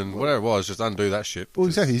Hawthorn and whatever it was, just undo that shit. Well,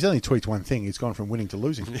 exactly. He's only tweaked one thing. He's gone from winning to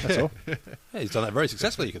losing. That's all. Yeah, he's done that very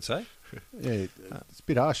successfully, you could say. Yeah, it's a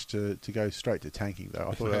bit harsh to go straight to tanking, though.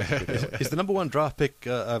 I thought that was a bit Is the number one draft pick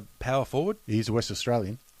a power forward? He's a West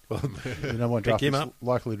Australian. Well, the number one draft him pick up.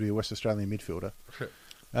 likely to be a West Australian midfielder.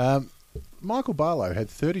 Michael Barlow had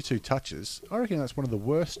 32 touches. I reckon that's one of the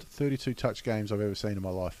worst 32 touch games I've ever seen in my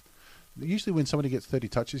life. Usually when somebody gets 30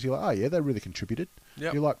 touches, you're like, oh yeah, they really contributed.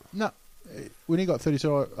 Yep. You're like, no. When he got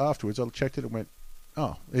 32 afterwards, I checked it and went,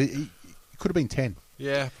 oh, he could have been 10.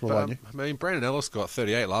 Yeah, for all I knew. I mean, Brandon Ellis got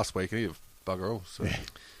 38 last week, and he was bugger all. So.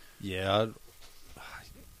 Yeah,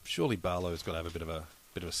 surely Barlow's got to have a bit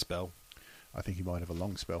of a spell. I think he might have a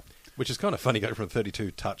long spell. Which is kind of funny, going from a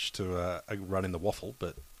 32 touch to a run in the waffle,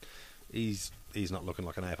 but he's not looking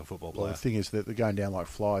like an AFL football player. Well, the thing is that they're going down like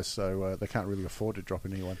flies, so they can't really afford to drop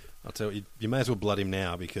in anyone. I'll tell you may as well blood him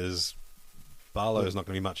now, because Barlow is not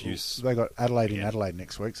going to be much use. They got Adelaide in Adelaide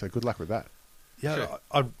next week, so good luck with that. Yeah,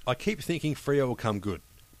 I keep thinking Freo will come good,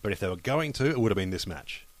 but if they were going to, it would have been this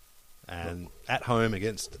match. And at home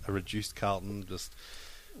against a reduced Carlton,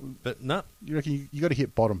 but no. You reckon you got to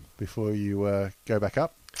hit bottom before you go back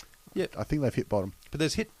up? Yeah, I think they've hit bottom. But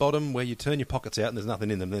there's hit bottom where you turn your pockets out and there's nothing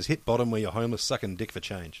in them. There's hit bottom where you're homeless sucking dick for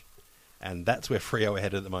change. And that's where Freo are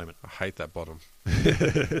headed at the moment. I hate that bottom.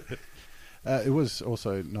 It was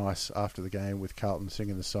also nice after the game with Carlton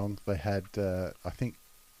singing the song. They had, I think...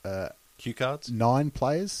 cue cards? 9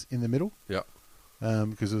 players in the middle. Yep.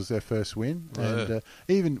 Because it was their first win. Oh, and yeah.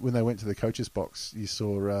 Even when they went to the coach's box, you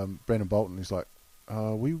saw Brendan Bolton. He's like,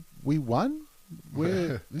 we won?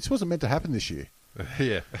 This wasn't meant to happen this year.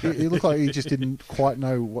 Yeah. He looked like he just didn't quite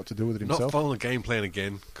know what to do with it himself. Not following the game plan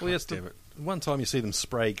again. Well, yes, damn it. One time you see them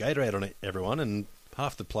spray Gatorade on everyone and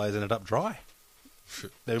half the players ended up dry.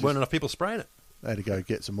 There weren't enough people spraying it. They had to go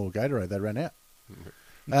get some more Gatorade. They ran out.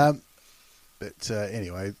 But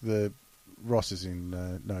anyway, Ross is in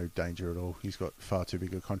no danger at all. He's got far too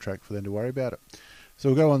big a contract for them to worry about it. So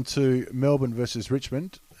we'll go on to Melbourne versus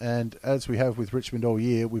Richmond. And as we have with Richmond all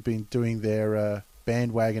year, we've been doing their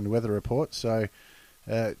bandwagon weather report. So,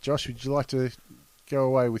 Josh, would you like to go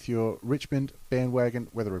away with your Richmond bandwagon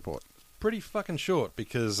weather report? Pretty fucking short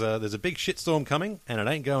because there's a big shitstorm coming and it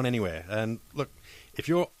ain't going anywhere. And look, if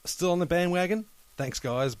you're still on the bandwagon, thanks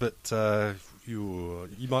guys, but you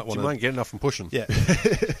might want to... You might get enough from pushing. Yeah.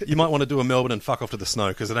 You might want to do a Melbourne and fuck off to the snow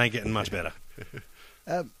because it ain't getting much better.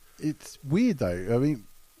 It's weird, though. I mean,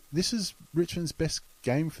 this is Richmond's best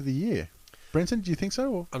game for the year. Brenton, do you think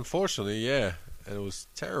so? Or? Unfortunately, yeah. And it was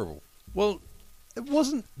terrible. Well, it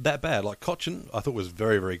wasn't that bad. Like, Cochin, I thought was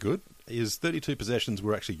very, very good. His 32 possessions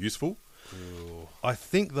were actually useful. Ooh. I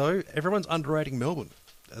think, though, everyone's underrating Melbourne.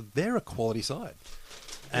 They're a quality side.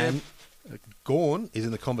 And Gawn is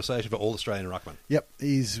in the conversation for All-Australian Ruckman. Yep,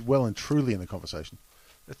 he's well and truly in the conversation.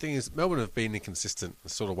 The thing is, Melbourne have been inconsistent,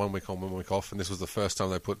 sort of 1 week on, 1 week off, and this was the first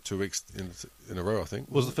time they put 2 weeks in a row, I think.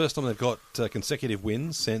 It was the first time they've got consecutive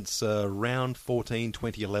wins since round 14,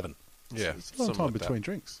 2011. Yeah. It's a long time between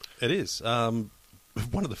drinks. It is. One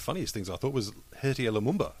of the funniest things I thought was Hertia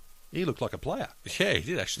Lumumba. He looked like a player. Yeah,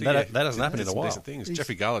 he did actually. That yeah. hasn't happened in a while. Decent things.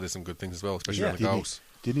 Jeffrey Gala did some good things as well, especially around the Didn't goals.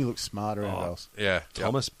 Didn't he look smarter and else? Yeah.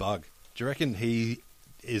 Thomas Bugg. Do you reckon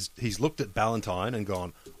he's looked at Ballantyne and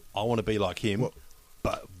gone, I want to be like him,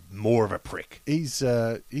 but more of a prick? He's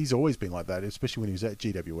always been like that, especially when he was at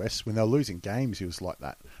GWS. When they were losing games, he was like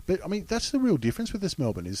that. But, I mean, that's the real difference with this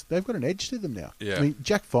Melbourne, is they've got an edge to them now. Yeah. I mean,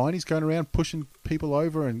 Jack Viney's going around pushing people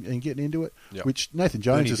over and getting into it, which Nathan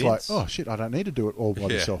Jones Bernie is Vince. like, oh, shit, I don't need to do it all by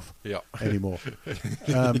myself Yeah. anymore.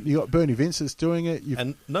 You got Bernie Vince that's doing it.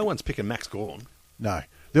 And no one's picking Max Gawn. No.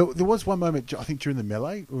 There was one moment, I think, during the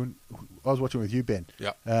melee, when I was watching with you, Ben,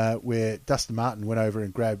 where Dustin Martin went over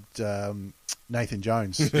and grabbed Nathan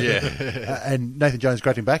Jones. Yeah. And Nathan Jones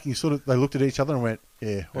grabbed him back, and they looked at each other and went,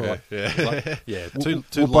 yeah, all right. Yeah, We'll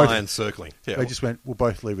two both- lions circling. Yeah. They just went, we'll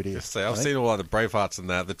both leave it here. So I've seen all like the Bravehearts and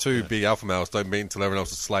that. The two big alpha males don't meet until everyone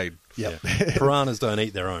else is slayed. Yeah. Piranhas don't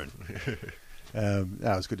eat their own.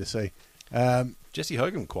 That was good to see. Jesse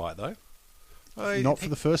Hogan quiet, though. Not for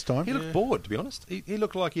the first time. He looked bored, to be honest. He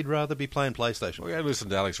looked like he'd rather be playing PlayStation. We had to listen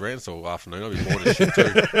to Alex Rance all afternoon. I'd be bored as shit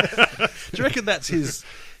too. Do you reckon that's his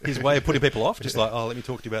way of putting people off? Just like, let me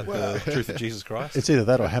talk to you about the truth of Jesus Christ. It's either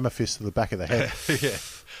that or hammer fist to the back of the head.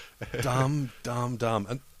 Yeah. Dumb.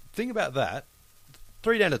 And thing about that,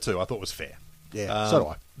 3 down to 2 I thought was fair. Yeah, so do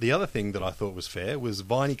I. The other thing that I thought was fair was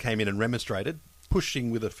Viney came in and remonstrated, pushing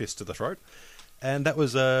with a fist to the throat, and that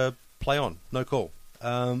was a play on, no call.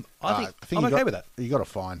 I think I'm okay with that. You got a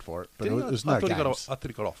fine for it, but Did he? there's I no thought games. I thought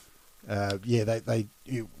he got off.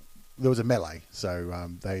 There was a melee, so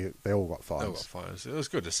they all got fines. Oh, well, fine. It was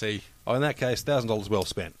good to see. Oh, in that case, $1,000 well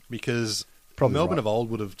spent, because Probably Melbourne right. of old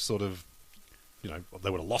would have sort of, they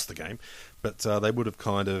would have lost the game, but they would have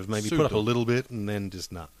kind of maybe Sued put up a them. little bit and then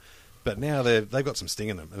just nah. But now they've got some sting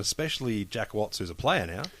in them, and especially Jack Watts, who's a player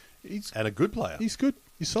now, and a good player. He's good.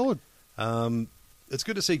 He's solid. It's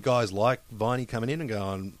good to see guys like Viney coming in and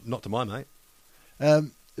going, not to my mate.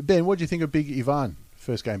 Ben, what do you think of Big Ivan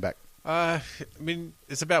first game back? I mean,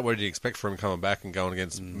 it's about what did you expect from him coming back and going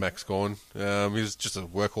against Max Gawn. He was just a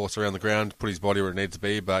workhorse around the ground, put his body where it needs to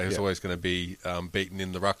be, but he was always going to be beaten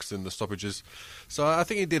in the rucks and the stoppages. So I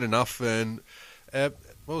think he did enough. And what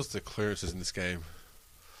was the clearances in this game?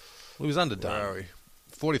 Well, he was underdone. Where are we?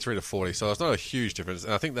 43 to 40, so it's not a huge difference.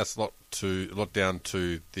 And I think that's a lot down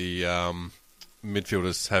to the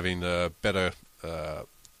midfielders having a better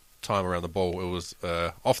time around the ball. It was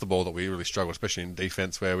off the ball that we really struggled, especially in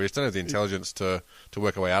defence, where we just don't have the intelligence to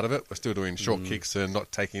work our way out of it. We're still doing short kicks and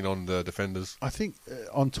not taking on the defenders. I think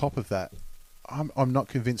on top of that, I'm not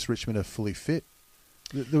convinced Richmond are fully fit.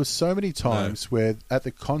 There were so many times where at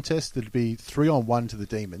the contest there'd be 3-on-1 to the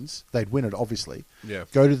Demons. They'd win it, obviously. Yeah.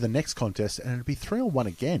 Go to the next contest and it'd be 3-on-1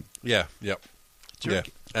 again. Yeah, yep. Yeah.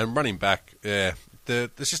 And running back, there's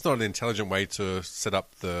just not an intelligent way to set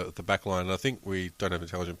up the back line. And I think we don't have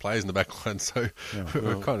intelligent players in the back line, so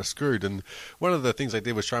we're kind of screwed. And one of the things they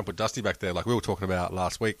did was try and put Dusty back there, like we were talking about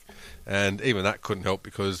last week. And even that couldn't help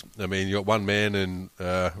because, I mean, you got one man and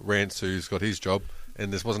Rance who's got his job.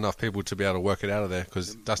 And there wasn't enough people to be able to work it out of there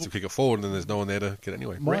because Dusty will kick it forward and then there's no one there to get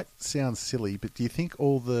anyway. Might sound silly, but do you think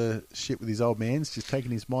all the shit with his old man's just taking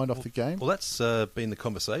his mind off the game? Well, that's been the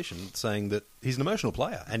conversation, saying that he's an emotional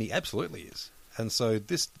player, and he absolutely is. And so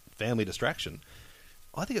this family distraction,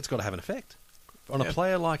 I think it's got to have an effect on a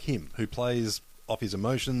player like him who plays off his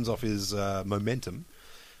emotions, off his momentum.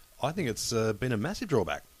 I think it's been a massive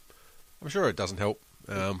drawback. I'm sure it doesn't help.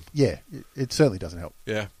 Yeah, it certainly doesn't help.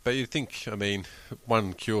 Yeah, but you'd think, I mean,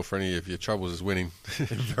 one cure for any of your troubles is winning.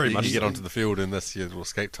 Very much You get so. onto the field and that's your little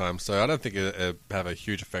escape time. So I don't think it'll have a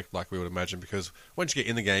huge effect like we would imagine, because once you get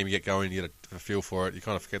in the game, you get going, you get a feel for it, you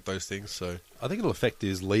kind of forget those things. So I think it'll affect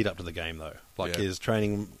his lead up to the game, though, like Yeah. his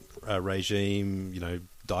training regime,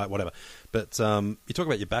 diet, whatever. But you talk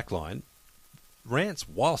about your backline. Rance,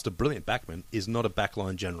 whilst a brilliant backman, is not a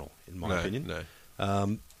backline general, in my opinion.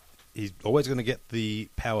 No. He's always going to get the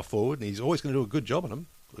power forward, and he's always going to do a good job on him,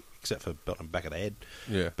 except for belting back of the head.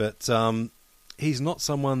 Yeah. But he's not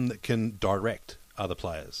someone that can direct other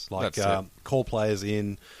players, like That's it. call players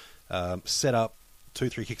in, set up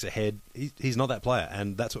 2-3 kicks ahead. He's not that player,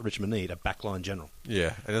 and that's what Richmond need, a backline general.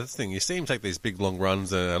 Yeah, and that's the thing. You see him take these big, long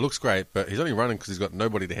runs, and it looks great, but he's only running because he's got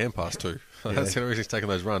nobody to hand pass to. That's the only reason he's taking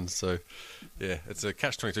those runs. So, yeah, it's a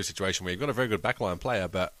catch-22 situation where you've got a very good backline player,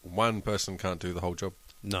 but one person can't do the whole job.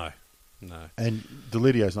 No. And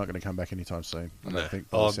Delidio's not going to come back anytime soon, I No. don't think,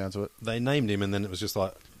 by the sounds of it. They named him, and then it was just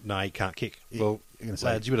like, no, he can't kick. Well, you're gonna say-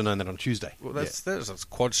 lads, you would have known that on Tuesday. Well, that's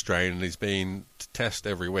quad strain, and he's been to test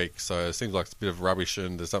every week, so it seems like it's a bit of rubbish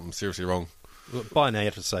and there's something seriously wrong. Look, by now, you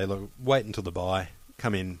have to say, look, wait until the bye,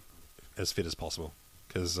 come in as fit as possible,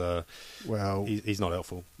 because Well, he's not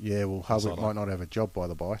helpful. yeah, well, Hardwick sideline. might not have a job by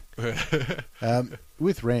the bye.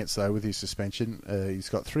 With Rance, though, with his suspension, he's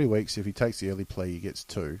got 3 weeks. If he takes the early plea, he gets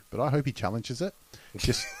 2. But I hope he challenges it,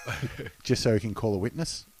 just so he can call a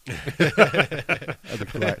witness.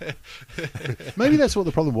 That'd be great. Maybe that's what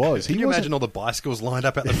the problem was. Can you imagine all the bicycles lined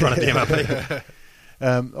up out the front of the MRP?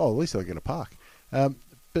 At least they'll get a park.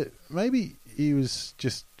 But maybe he was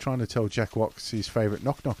just trying to tell Jack Watts his favourite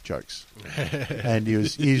knock-knock jokes. And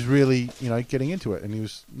he's really, getting into it. And he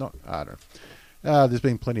was not, I don't know. There's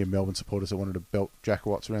been plenty of Melbourne supporters that wanted to belt Jack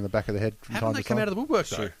Watts around the back of the head from Haven't time they to come time. out of the woodwork,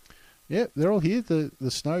 though? Yeah, they're all here. The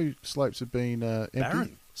snow slopes have been empty.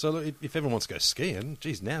 Barren. So look, if everyone wants to go skiing,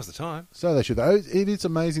 geez, now's the time. So they should. It is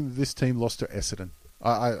amazing that this team lost to Essendon.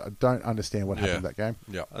 I don't understand what happened in that game.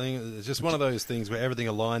 Yeah. I think it's just one of those things where everything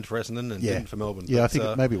aligned for Essendon and didn't for Melbourne. Yeah, But, I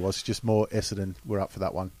think maybe it was just more Essendon were up for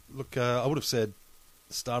that one. Look, I would have said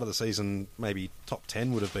start of the season, maybe top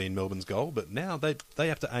 10 would have been Melbourne's goal, but now they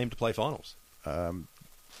have to aim to play finals.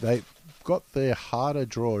 They got their harder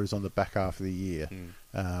draws on the back half of the year,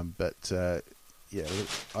 but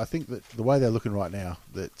I think that the way they're looking right now,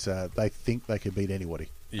 that they think they can beat anybody,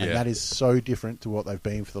 Yeah. and that is so different to what they've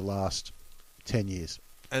been for the last 10 years.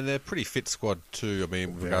 And they're a pretty fit squad too, I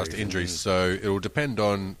mean, with regards to Very injuries. So it'll depend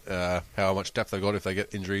on how much depth they've got, if they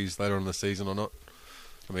get injuries later on in the season or not.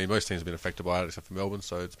 I mean, most teams have been affected by it except for Melbourne,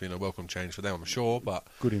 so it's been a welcome change for them, I'm sure. But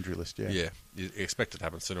Good injury list, yeah, you expect it to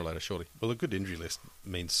happen sooner or later, surely. Well, a good injury list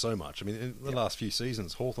means so much. I mean, in the last few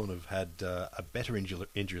seasons, Hawthorn have had a better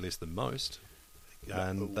injury list than most,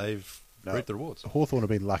 and they've reaped the rewards. Hawthorn have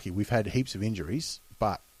been lucky. We've had heaps of injuries,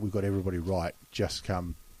 but we've got everybody right just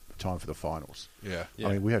come time for the finals. Yeah. Yeah.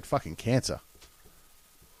 I mean, we had fucking cancer.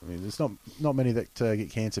 I mean, there's not many that get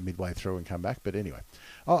cancer midway through and come back. But anyway,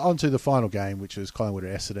 on to the final game, which was Collingwood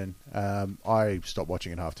at Essendon. I stopped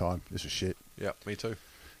watching at half time. This was shit. Yeah, me too.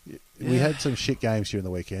 We had some shit games during the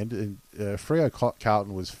weekend. And Freo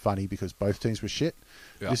Carlton was funny because both teams were shit.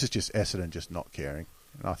 Yeah. This is just Essendon just not caring.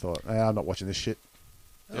 And I thought, I'm not watching this shit.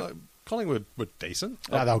 Collingwood were decent.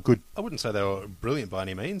 No, they were good. I wouldn't say they were brilliant by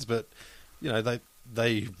any means, but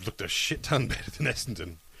they looked a shit ton better than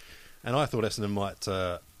Essendon. And I thought Essendon might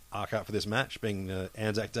arc up for this match, being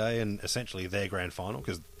Anzac Day and essentially their grand final,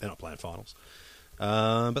 because they're not playing finals.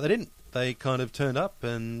 But they didn't. They kind of turned up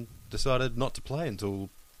and decided not to play until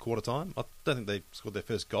quarter time. I don't think they scored their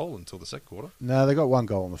first goal until the second quarter. No, they got one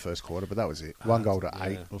goal in the first quarter, but that was it. One goal to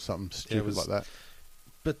 8 yeah. or something Yeah, stupid it was- like that.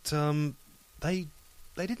 But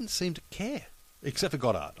they didn't seem to care, except for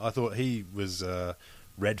Goddard. I thought he was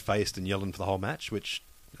red-faced and yelling for the whole match, which,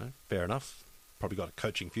 fair enough. Probably got a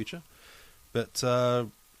coaching future. But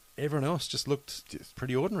everyone else just looked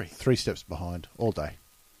pretty ordinary. 3 steps behind all day.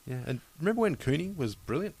 Yeah, and remember when Cooney was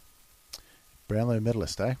brilliant? Brownlow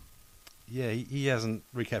medalist, eh? Yeah, he hasn't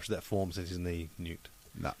recaptured that form since his knee nuked.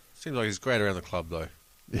 No. Seems like he's great around the club, though.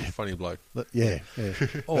 Funny bloke. Yeah.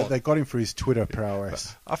 They got him for his Twitter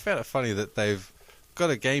prowess. I found it funny that they've got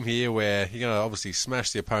a game here where you're going to obviously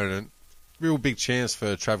smash the opponent. Real big chance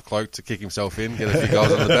for Trav Cloak to kick himself in, get a few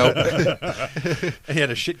goals on the belt. He had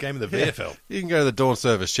a shit game in the VFL. You can go to the Dawn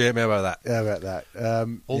Service, champ. How about that? How about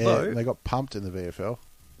that? Although- they got pumped in the VFL.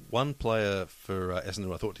 One player for Essendon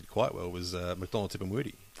who I thought did quite well was McDonald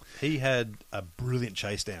Tipungwuti. He had a brilliant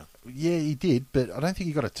chase down. Yeah, he did, but I don't think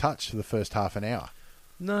he got a touch for the first half an hour.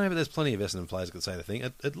 No, but there's plenty of Essendon players that could say the thing.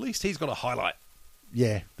 At least he's got a highlight.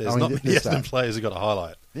 Yeah. There's not many there's Essendon that. players who got a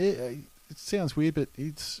highlight. Yeah, it sounds weird, but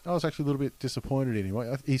I was actually a little bit disappointed in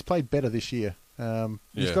him. He's played better this year.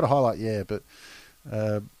 He's got a highlight, but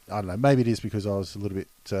I don't know. Maybe it is because I was a little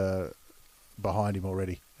bit behind him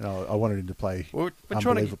already. I wanted him to play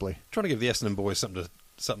unbelievably. Trying to give the Essendon boys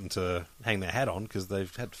something to hang their hat on, because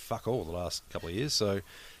they've had fuck all the last couple of years. So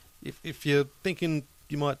if you're thinking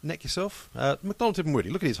you might neck yourself, McDonald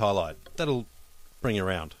Tipungwuti, look at his highlight. That'll bring you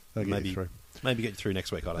around. Get you through. Maybe get you through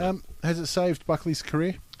next week. I don't know. Has it saved Buckley's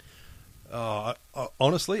career?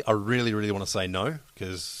 Honestly, I really, really want to say no,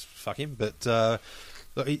 because fuck him. But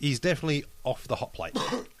look, he's definitely off the hot plate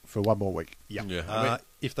for one more week. Yep. Yeah.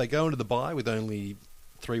 If they go into the bye with only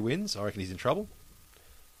 3 wins, I reckon he's in trouble.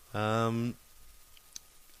 After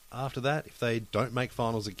that, if they don't make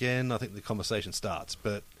finals again, I think the conversation starts.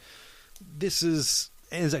 But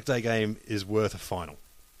Anzac Day game is worth a final.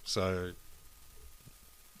 So,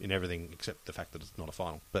 in everything except the fact that it's not a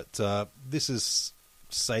final. But this has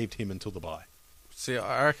saved him until the bye. See,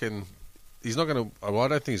 I reckon he's not going to... Well, I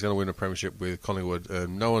don't think he's going to win a premiership with Collingwood.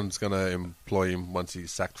 No one's going to employ him once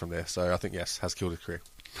he's sacked from there. So I think, yes, has killed his career.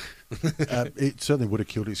 It certainly would have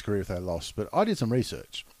killed his career if they lost. But I did some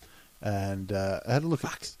research and I had a look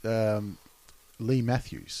at Lee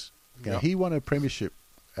Matthews. He won a premiership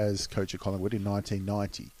as coach at Collingwood in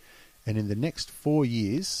 1990. And in the next 4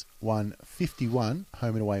 years, won 51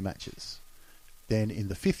 home and away matches. Then in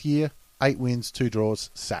the 5th year, 8 wins, 2 draws,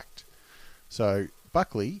 sacked. So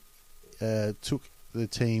Buckley took the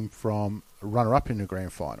team from runner-up in the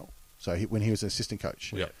grand final. So when he was an assistant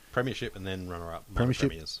coach. Yeah. Premiership and then runner-up.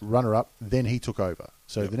 Premiership, runner-up, then he took over.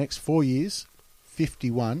 So the next 4 years,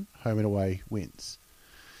 51 home and away wins.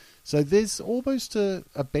 So there's almost a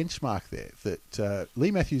benchmark there that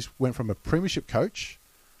Lee Matthews went from a premiership coach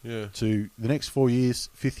to the next 4 years,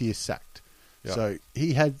 5th year sacked. Yeah. So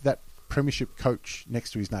he had that premiership coach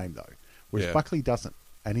next to his name, though, whereas Buckley doesn't.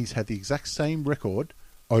 And he's had the exact same record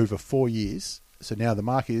over 4 years. So now the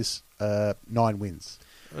mark is 9 wins.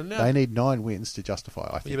 They need 9 wins to justify,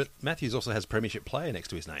 I think. Yeah, but Matthews also has premiership player next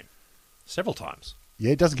to his name. Several times.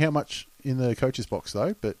 Yeah, it doesn't count much in the coach's box,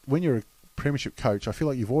 though. But when you're a premiership coach, I feel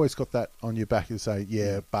like you've always got that on your back and say,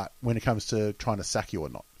 but when it comes to trying to sack you or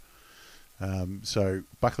not. So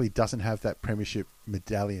Buckley doesn't have that premiership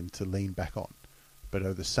medallion to lean back on. But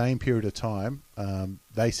over the same period of time,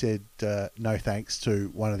 they said no thanks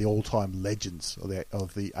to one of the all-time legends of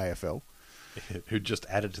the AFL. Who just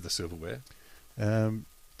added to the silverware.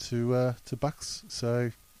 To Bucks.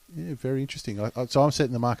 So, yeah, very interesting. So I'm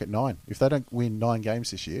setting the mark at 9. If they don't win 9 games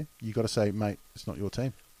this year, you've got to say, mate, it's not your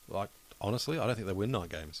team. Like, honestly, I don't think they win 9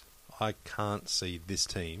 games. I can't see this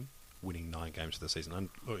team winning 9 games for the season. And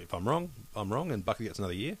if I'm wrong, I'm wrong, and Buckley gets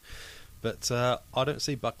another year. But I don't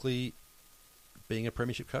see Buckley being a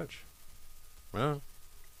premiership coach. Well,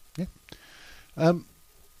 yeah.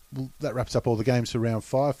 Well, that wraps up all the games for round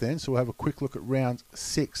 5 then. So we'll have a quick look at round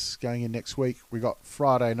 6 going in next week. We got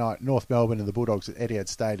Friday night, North Melbourne and the Bulldogs at Etihad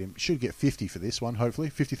Stadium. Should get 50 for this one, hopefully.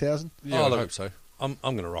 50,000? Yeah, I hope so. I'm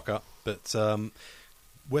going to rock up. But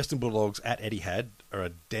Western Bulldogs at Etihad are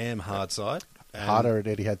a damn hard side. Harder at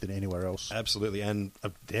Etihad than anywhere else. Absolutely, and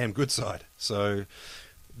a damn good side. So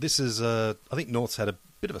this is, I think North's had a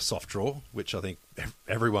bit of a soft draw, which I think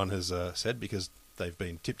everyone has said, because they've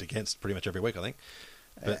been tipped against pretty much every week, I think.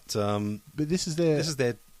 But this is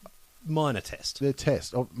their minor test. Their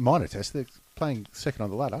test, minor test. They're playing second on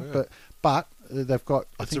the ladder, but they've got.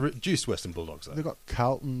 It's a reduced Western Bulldogs, though. They've got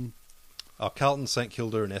Carlton. Carlton, St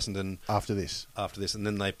Kilda, and Essendon after this, and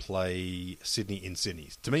then they play Sydney in Sydney.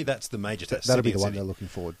 To me, that's the major test. That'll be the one they're looking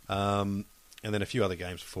forward. And then a few other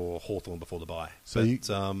games for Hawthorn before the bye. So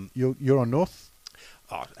you're on North.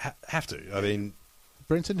 Oh, have to. I mean,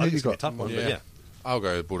 Brenton, who you got? A tough one, but yeah. I'll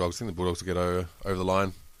go Bulldogs. I think the Bulldogs will get over the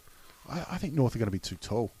line. I think North are going to be too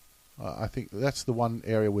tall. I think that's the one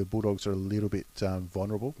area where Bulldogs are a little bit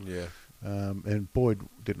vulnerable. Yeah. And Boyd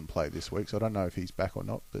didn't play this week, so I don't know if he's back or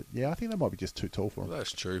not. But yeah, I think they might be just too tall for him. Well,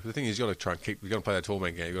 that's true. But the thing is, you've got to try and you've got to play that tall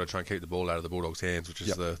man game. You've got to try and keep the ball out of the Bulldogs' hands, which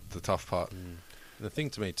is the tough part. The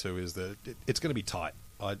thing to me too is that it's going to be tight.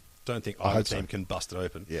 I don't think either team can bust it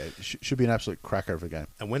open. Yeah, it should be an absolute cracker of a game.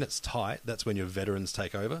 And when it's tight, that's when your veterans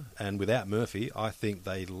take over. And without Murphy, I think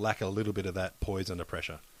they lack a little bit of that poise under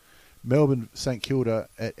pressure. Melbourne, St Kilda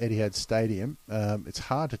at Etihad Stadium. It's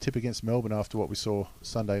hard to tip against Melbourne after what we saw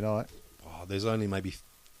Sunday night. Oh, there's only maybe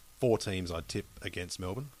 4 teams I'd tip against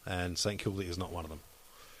Melbourne, and St Kilda is not one of them.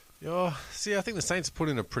 Yeah, see, I think the Saints put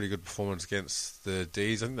in a pretty good performance against the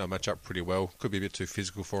D's. I think they'll match up pretty well. Could be a bit too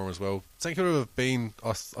physical for them as well. St Kilda have been,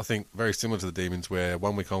 I think, very similar to the Demons, where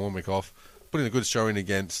 1 week on, 1 week off. Put in a good showing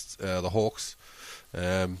against the Hawks.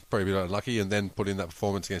 Probably a bit unlucky, and then put in that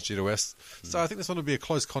performance against GWS. So I think this one will be a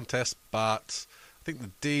close contest, but I think the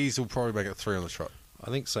D's will probably make it 3 on the trot. I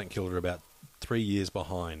think St Kilda are about 3 years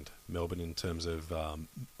behind Melbourne in terms of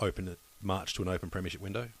march to an open premiership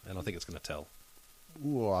window, and I think it's going to tell.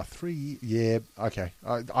 Ooh, 3, yeah, okay.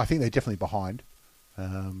 I think they're definitely behind.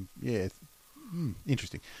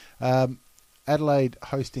 Interesting. Adelaide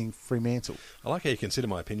hosting Fremantle. I like how you consider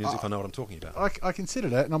my opinions if I know what I'm talking about. I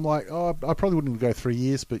considered it, and I'm like, I probably wouldn't go 3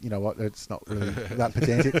 years, but you know what? It's not really that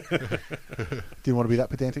pedantic. Didn't want to be that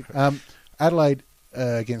pedantic. Adelaide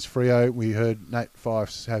against Freo. We heard Nate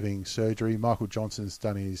Fyfe's having surgery. Michael Johnson's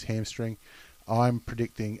done his hamstring. I'm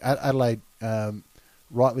predicting Adelaide,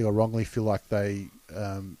 rightly or wrongly, feel like they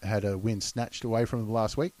had a win snatched away from them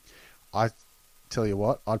last week. I tell you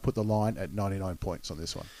what, I'd put the line at 99 points on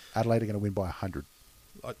this one. Adelaide are going to win by 100.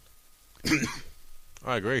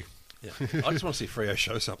 I agree. Yeah. I just want to see Freo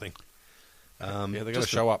show something. They're going to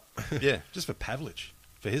show up. Yeah, just for Pavlich,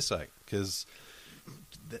 for his sake, because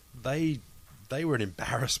they were an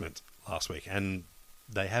embarrassment last week, and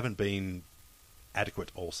they haven't been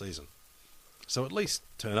adequate all season. So at least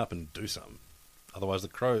turn up and do something. Otherwise, the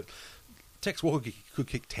Crow... Tex Walker could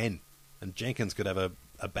kick 10, and Jenkins could have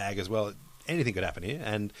a bag as well. Anything could happen here,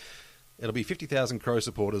 and it'll be 50,000 Crow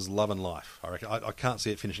supporters loving life. I reckon. I can't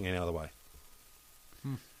see it finishing any other way.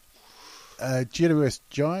 GWS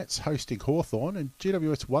Giants hosting Hawthorn, and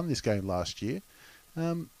GWS won this game last year.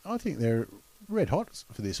 I think they're red hot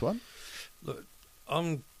for this one. Look,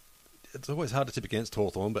 it's always hard to tip against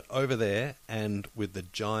Hawthorn, but over there and with the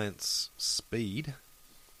Giants' speed,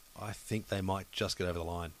 I think they might just get over the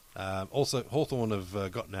line. Also, Hawthorn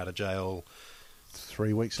have gotten out of jail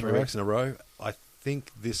 3 weeks in a row. I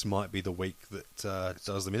think this might be the week that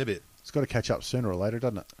does them in a bit. It's got to catch up sooner or later,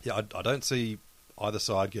 doesn't it? Yeah, I don't see either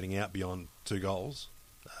side getting out beyond 2 goals,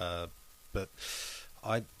 but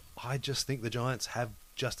I just think the Giants have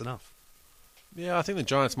just enough. Yeah, I think the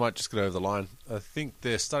Giants might just get over the line. I think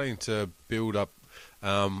they're starting to build up,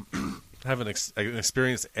 have an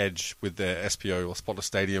experienced edge with their SPO or Spotless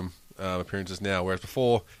Stadium appearances now, whereas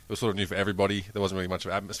before it was sort of new for everybody. There wasn't really much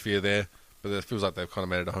of atmosphere there, but it feels like they've kind of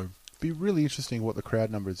made it at home. Be really interesting what the crowd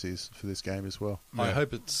numbers is for this game as well. Yeah. I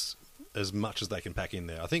hope it's as much as they can pack in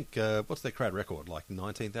there. I think, what's their crowd record, like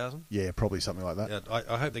 19,000? Yeah, probably something like that. Yeah,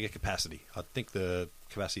 I hope they get capacity. I think the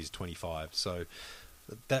capacity is 25, so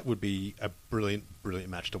that would be a brilliant, brilliant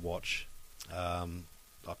match to watch. I'm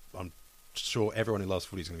sure everyone who loves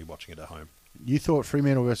footy is going to be watching it at home. You thought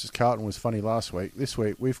Fremantle versus Carlton was funny last week. This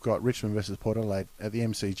week we've got Richmond versus Port Adelaide at the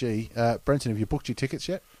MCG. Brenton, have you booked your tickets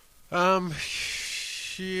yet? Yeah,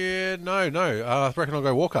 no. I reckon I'll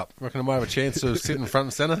go walk up. I reckon I might have a chance to sit in front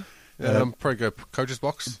and centre. Probably go coach's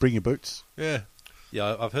box. Bring your boots. Yeah.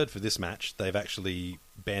 Yeah, I've heard for this match they've actually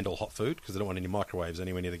banned all hot food because they don't want any microwaves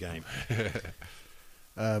anywhere near the game.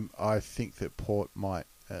 I think that Port might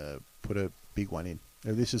put a big one in.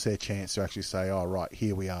 This is their chance to actually say, "Oh, right,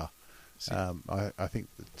 here we are." I think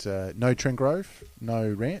that no Trengrove, no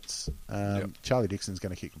Rance. Charlie Dixon's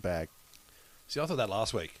going to kick the bag. See, I thought that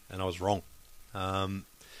last week, and I was wrong.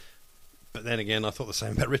 But then again, I thought the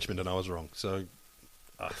same about Richmond, and I was wrong. So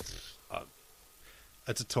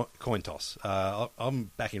it's a coin toss.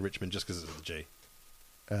 I'm backing Richmond just because it's the G.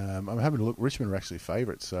 I'm having a look. Richmond are actually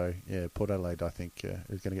favourites, so yeah, Port Adelaide I think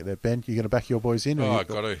is going to get there. Ben, you going to back your boys in? Oh, I've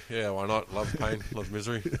got to. Yeah, why not? Love pain, love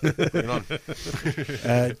misery. Bring it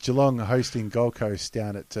on. Geelong hosting Gold Coast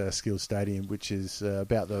down at Skills Stadium, which is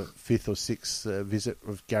about the 5th or 6th visit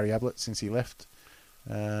of Gary Ablett since he left.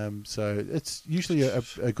 So it's usually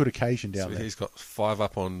a good occasion down there. He's got 5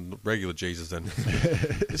 up on regular Jesus then.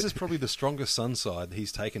 This is probably the strongest Sun side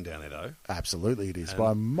he's taken down there, though. Absolutely it is,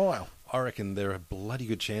 by a mile. I reckon they're a bloody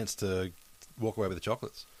good chance to walk away with the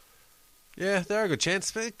chocolates. Yeah, they're a good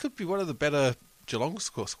chance, but it could be one of the better Geelong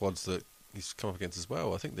squads that he's come up against as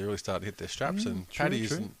well. I think they're really starting to hit their straps, and Paddy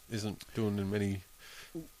isn't doing them any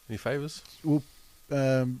favours. Well,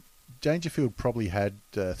 Dangerfield probably had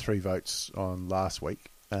 3 votes on last week.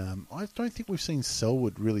 I don't think we've seen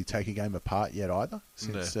Selwood really take a game apart yet either,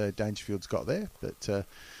 since Dangerfield's got there. But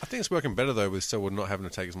I think it's working better, though, with Selwood not having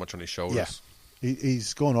to take as much on his shoulders. Yeah.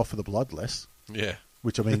 He's gone off for the blood less. Yeah.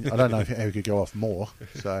 Which, I mean, I don't know how he could go off more.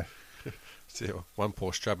 So, one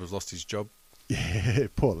poor Strab has lost his job. Yeah,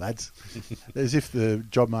 poor lads. As if the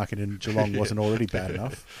job market in Geelong wasn't already bad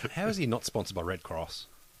enough. How is he not sponsored by Red Cross?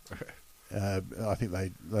 I think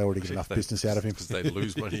they already get enough business out of him. Because they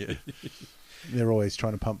lose money. They're always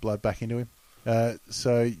trying to pump blood back into him.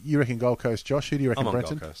 So you reckon Gold Coast, Josh? Who do you reckon, I'm on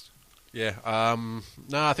Brenton? Gold Coast. Yeah.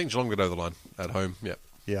 No, I think Geelong got over the line at home. Yep.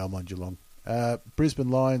 Yeah, I'm on Geelong. Brisbane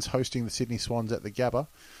Lions hosting the Sydney Swans at the Gabba.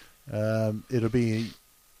 It'll be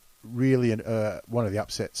really one of the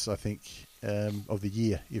upsets, I think, of the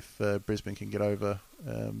year if Brisbane can get over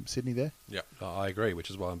Sydney there. Yep. I agree, which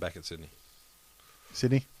is why I'm back at Sydney.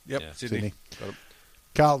 Sydney? Yep, Yeah. Sydney.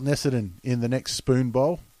 Carlton Essendon in the next Spoon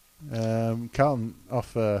Bowl. Carlton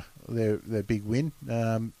off their big win.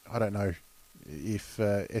 I don't know if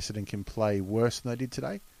Essendon can play worse than they did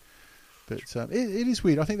today. But it is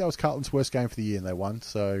weird. I think that was Carlton's worst game for the year and they won.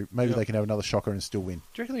 So maybe they can have another shocker and still win. Do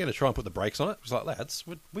you reckon they're going to try and put the brakes on it? It's like, lads,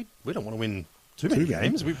 we don't want to win too many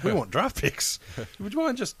games. We want draft picks. Would you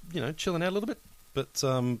mind just, chilling out a little bit? But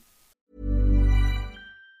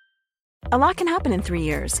A lot can happen in 3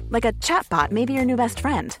 years, like a chatbot may be your new best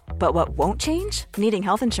friend. But what won't change? Needing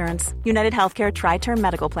health insurance. United Healthcare Tri-Term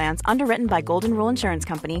Medical Plans, underwritten by Golden Rule Insurance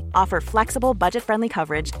Company, offer flexible, budget-friendly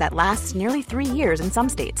coverage that lasts nearly 3 years in some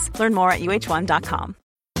states. Learn more at uh1.com.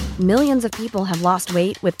 Millions of people have lost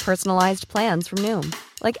weight with personalized plans from Noom.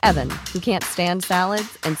 Like Evan, who can't stand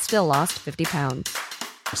salads and still lost 50 pounds.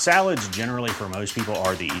 Salads generally for most people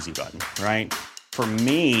are the easy button, right? For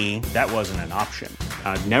me, that wasn't an option.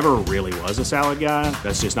 I never really was a salad guy.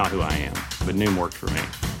 That's just not who I am. But Noom worked for me.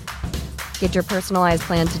 Get your personalized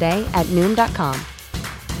plan today at Noom.com.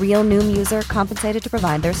 Real Noom user compensated to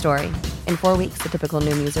provide their story. In 4 weeks, the typical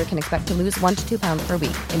Noom user can expect to lose 1 to 2 pounds per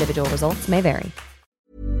week. Individual results may vary.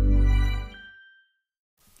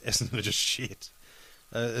 Essendon are just shit.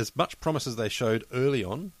 As much promise as they showed early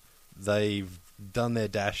on, they've done their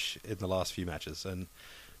dash in the last few matches. And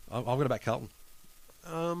I'm going to back Carlton.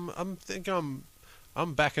 I'm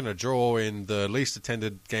backing a draw in the least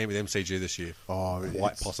attended game at MCG this year. Oh,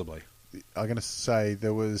 Quite possibly. I'm going to say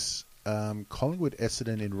there was Collingwood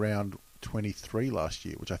Essendon in round 23 last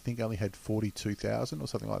year, which I think only had 42,000 or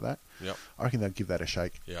something like that. Yep. I reckon they'll give that a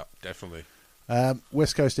shake. Yeah, definitely.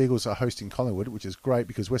 West Coast Eagles are hosting Collingwood, which is great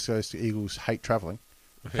because West Coast Eagles hate travelling.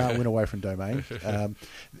 Can't win away from Domain.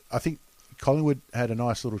 I think Collingwood had a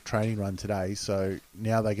nice little training run today, so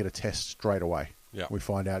now they get a test straight away. Yeah. We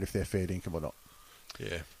find out if they're fair dinkum or not.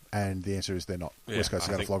 Yeah. And the answer is they're not. Yeah, West Coast are I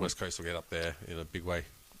going to think flog West them. Coast will get up there in a big way.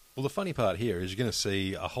 Well, the funny part here is you're going to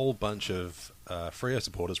see a whole bunch of Freo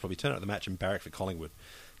supporters probably turn out at the match and barrack for Collingwood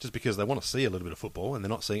just because they want to see a little bit of football and they're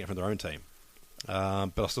not seeing it from their own team.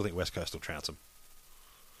 But I still think West Coast will trounce them.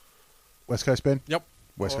 West Coast, Ben? Yep.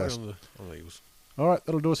 West Coast. On the Eagles. All right,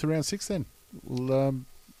 that'll do us for round 6 then. We'll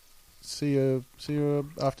see you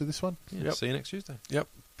after this one. Yeah, Yep. See you next Tuesday. Yep.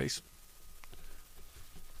 Peace.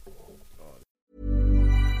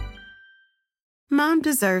 Mom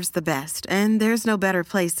deserves the best, and there's no better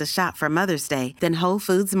place to shop for Mother's Day than Whole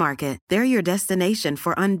Foods Market. They're your destination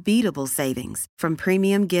for unbeatable savings, from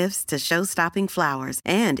premium gifts to show-stopping flowers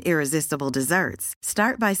and irresistible desserts.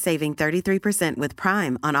 Start by saving 33% with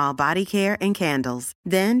Prime on all body care and candles.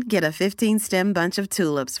 Then get a 15-stem bunch of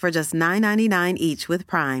tulips for just $9.99 each with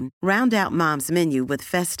Prime. Round out Mom's menu with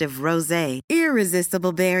festive rosé,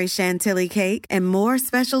 irresistible berry chantilly cake, and more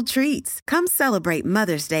special treats. Come celebrate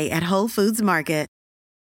Mother's Day at Whole Foods Market.